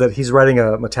this is that he's writing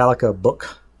a Metallica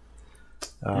book.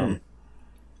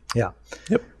 Yeah.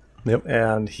 Yep.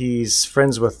 And he's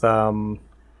friends with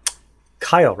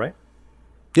Kyle, right?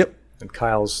 Yep. And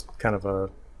Kyle's kind of a...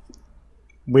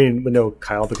 We know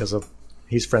Kyle because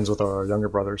he's friends with our younger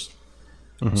brothers.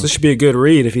 So this should be a good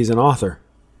read if he's an author.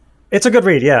 It's a good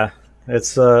read, yeah.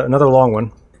 It's another long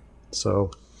one,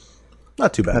 so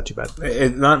Not too bad. not too bad.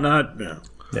 Not. Yeah.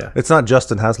 Yeah. It's not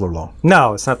Justin Hasler long.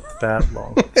 No, it's not that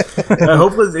long. I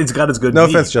hope it's got its good. No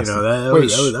beat, offense, Justin. You know, Wait,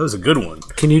 that was a good one.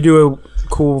 Can you do a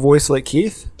cool voice like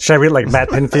Keith? Should I read it like Matt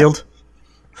Pinfield?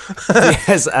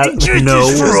 Yes.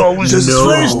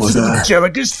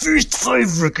 Metallica's first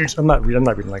 5 records. I'm not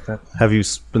reading like that. Have you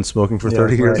been smoking for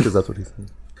 30 years? right. Because that's what he said.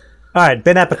 All right,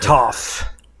 Ben Epitaph.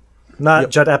 Not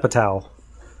Judd Apatow,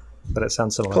 but it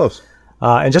sounds similar. Close.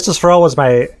 And Justice for All was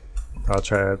my... I'll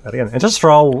try that again. And Justice for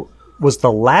All was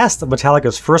the last of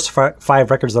Metallica's first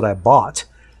 5 records that I bought.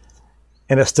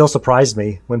 And it still surprised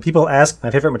me. When people ask my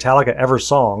favorite Metallica ever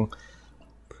song,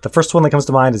 the first one that comes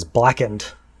to mind is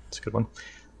Blackened. It's a good one.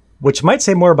 Which might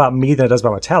say more about me than it does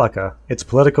about Metallica. It's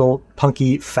political,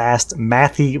 punky, fast,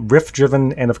 mathy,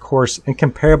 riff-driven, and of course,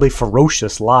 incomparably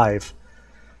ferocious live.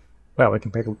 Well,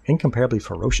 incomparably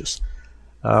ferocious.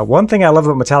 One thing I love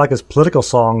about Metallica's political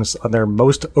songs on their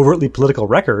most overtly political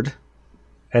record,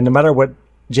 and no matter what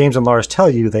James and Lars tell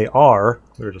you they are,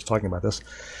 we were just talking about this,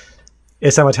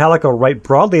 is that Metallica write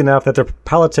broadly enough that their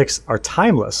politics are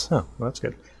timeless. Oh, well, that's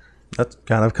good. That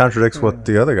kind of contradicts what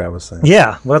the other guy was saying.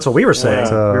 Yeah, well, that's what we were saying.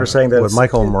 We were saying that what it's-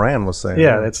 Michael Moran was saying.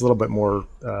 yeah, it's a little bit more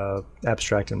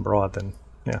abstract and broad than,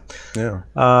 yeah.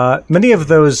 Yeah. Many of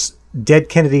those Dead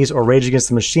Kennedys or Rage Against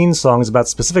the Machine songs about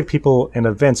specific people and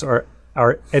events are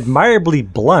admirably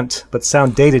blunt but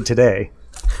sound dated today.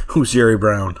 Who's Jerry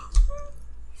Brown?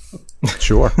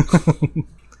 Sure.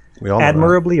 We all know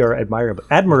Admirably or admirably?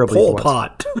 Admirably Pol blunt.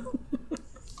 Pot. that.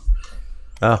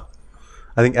 Oh,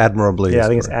 I think admirably. Yeah, is I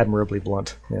think it's correct. admirably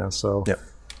blunt. Yeah, so Yeah.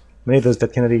 many of those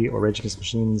Dead Kennedy or Rage Against the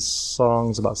Machine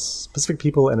songs about specific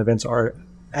people and events are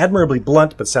admirably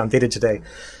blunt but sound dated today.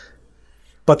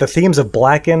 But the themes of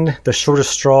Blackened, The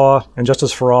Shortest Straw, and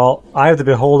Justice for All, Eye of the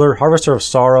Beholder, Harvester of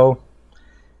Sorrow,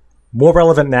 more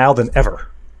relevant now than ever.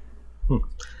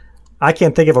 I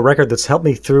can't think of a record that's helped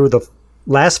me through the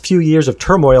last few years of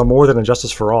turmoil more than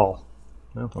Justice for All.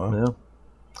 No.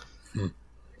 I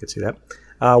could see that.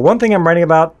 One thing I'm writing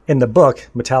about in the book,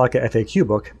 Metallica FAQ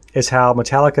book, is how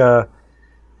Metallica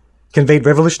conveyed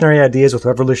revolutionary ideas with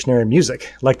revolutionary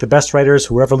music. Like the best writers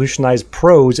who revolutionized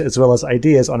prose as well as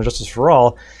ideas on Justice for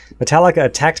All, Metallica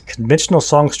attacked conventional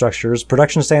song structures,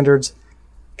 production standards,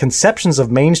 conceptions of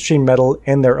mainstream metal,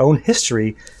 and their own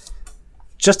history,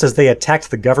 just as they attacked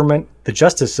the government, the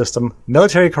justice system,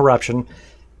 military corruption,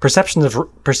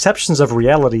 perceptions of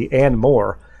reality, and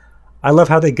more. I love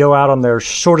how they go out on their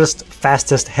shortest,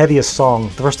 fastest, heaviest song,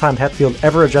 the first time Hetfield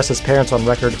ever addressed his parents on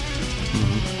record,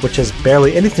 which has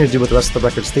barely anything to do with the rest of the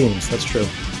record's themes. That's true.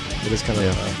 It is kind of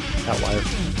an outlier.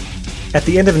 At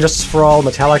the end of Injustice for All,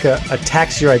 Metallica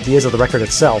attacks your ideas of the record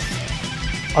itself.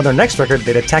 On their next record,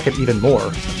 they'd attack it even more.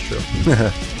 That's true.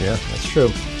 Yeah. That's true.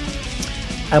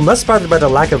 I'm less bothered by the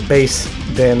lack of bass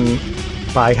than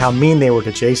by how mean they were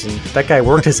to Jason. That guy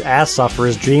worked his ass off for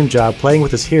his dream job, playing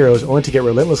with his heroes, only to get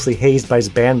relentlessly hazed by his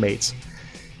bandmates.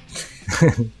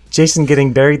 Jason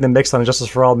getting buried in the mix on Justice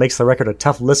for All makes the record a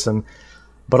tough listen,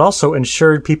 but also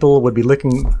ensured people would be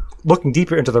looking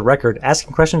deeper into the record,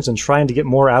 asking questions and trying to get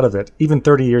more out of it, even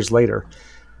 30 years later.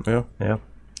 Yeah.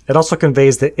 It also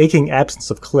conveys the aching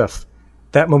absence of Cliff.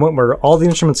 That moment where all the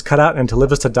instruments cut out and To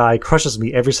Live Is to Die crushes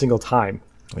me every single time.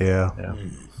 Yeah.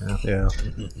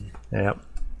 Yeah.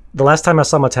 The last time I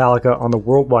saw Metallica on the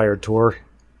Worldwide tour,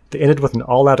 they ended with an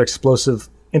all-out explosive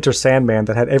Enter Sandman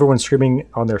that had everyone screaming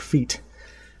on their feet.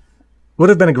 Would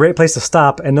have been a great place to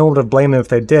stop, and no one would have blamed them if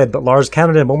they did, but Lars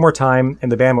counted in one more time,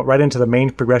 and the band went right into the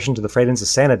main progression to the Fade Into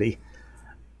Sanity.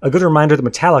 A good reminder that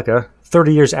Metallica,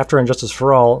 30 years after Injustice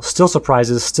for All, still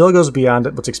surprises, still goes beyond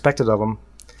what's expected of them.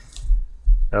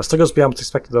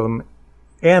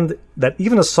 And that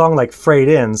even a song like Frayed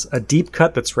Ends, a deep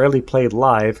cut that's rarely played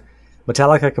live,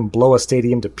 Metallica can blow a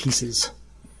stadium to pieces.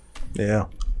 Yeah.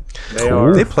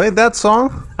 They played that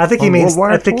song? I think he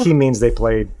means they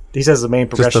played. He says the main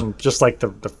progression, just like the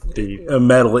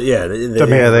metal. Yeah,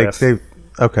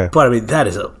 okay. But I mean,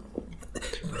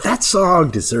 that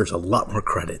song deserves a lot more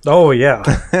credit. Oh yeah,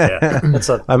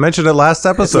 I mentioned it last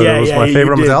episode. It was my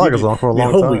favorite Metallica song for a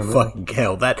long time. Holy fucking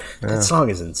hell! That song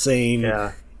is insane.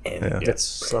 Yeah,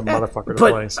 it's a motherfucker to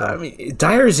but, play. So. I mean,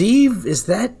 Dyer's Eve, is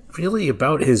that really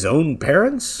about his own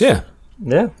parents? Yeah.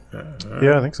 Yeah,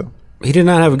 I think so. He did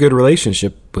not have a good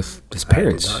relationship with his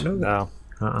parents. I did not know that. No.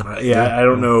 I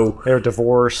don't know. They were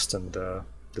divorced, and the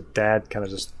dad kind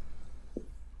of just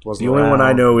wasn't The only around. one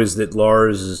I know is that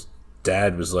Lars'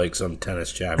 dad was like some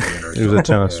tennis champion or something. He was a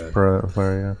tennis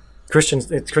player,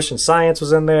 Christian Science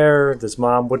was in there. His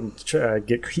mom wouldn't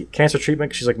get cancer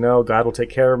treatment. She's like, no, God will take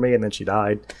care of me, and then she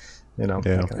died.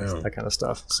 That kind of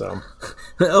stuff. So,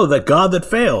 the God that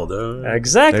failed.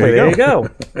 Exactly. There you go.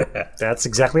 That's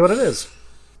exactly what it is.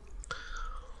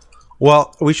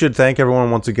 Well, we should thank everyone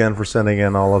once again for sending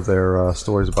in all of their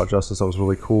stories about Justice. That was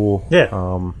really cool. Yeah.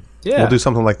 We'll do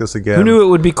something like this again. Who knew it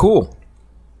would be cool?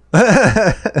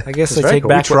 I guess I take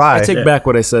back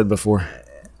what I said before.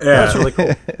 Yeah. That's really cool.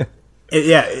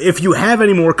 Yeah, if you have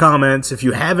any more comments, if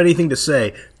you have anything to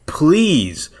say,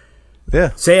 please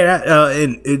say it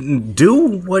and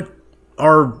do what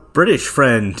our British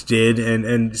friend did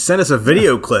and send us a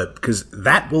video clip, because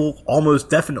that will almost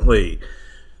definitely,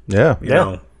 you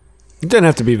know, it doesn't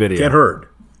have to be video. Can't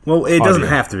hurt. Well, it doesn't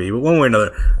have to be, but one way or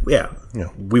another,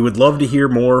 we would love to hear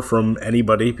more from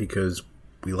anybody because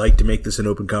we like to make this an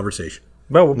open conversation.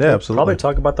 Well, we'll absolutely. probably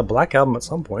talk about the Black Album at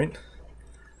some point.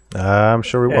 I'm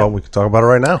sure we will. We can talk about it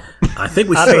right now. I think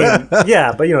we should.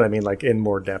 Yeah, but you know what I mean, like in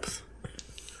more depth.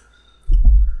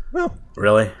 Well,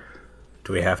 really?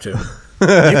 Do we have to?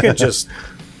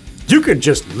 You can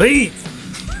just leave.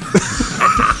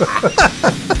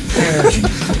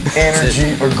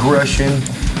 Energy, aggression,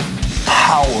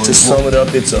 power. To sum it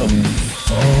up, it's a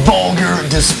vulgar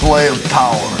display of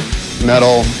power.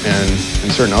 Metal and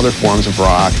certain other forms of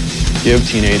rock give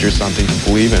teenagers something to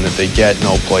believe in that they get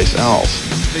no place else.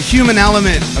 The human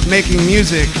element of making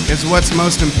music is what's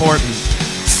most important.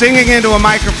 Singing into a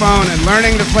microphone and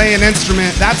learning to play an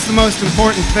instrument, that's the most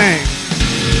important thing.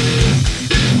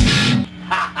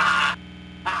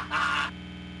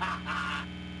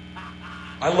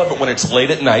 I love it when it's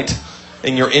late at night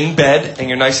and you're in bed and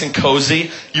you're nice and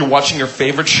cozy. You're watching your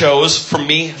favorite shows. For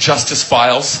me, Justice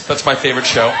Files. That's my favorite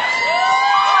show.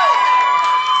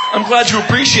 I'm glad you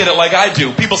appreciate it like I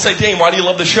do. People say, Dane, why do you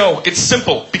love the show? It's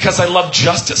simple, because I love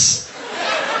justice.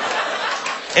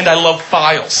 And I love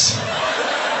files.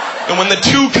 And when the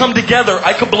two come together,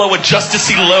 I could blow a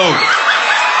justicey load.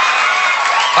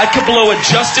 I could blow a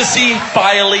justicey,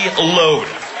 filey load.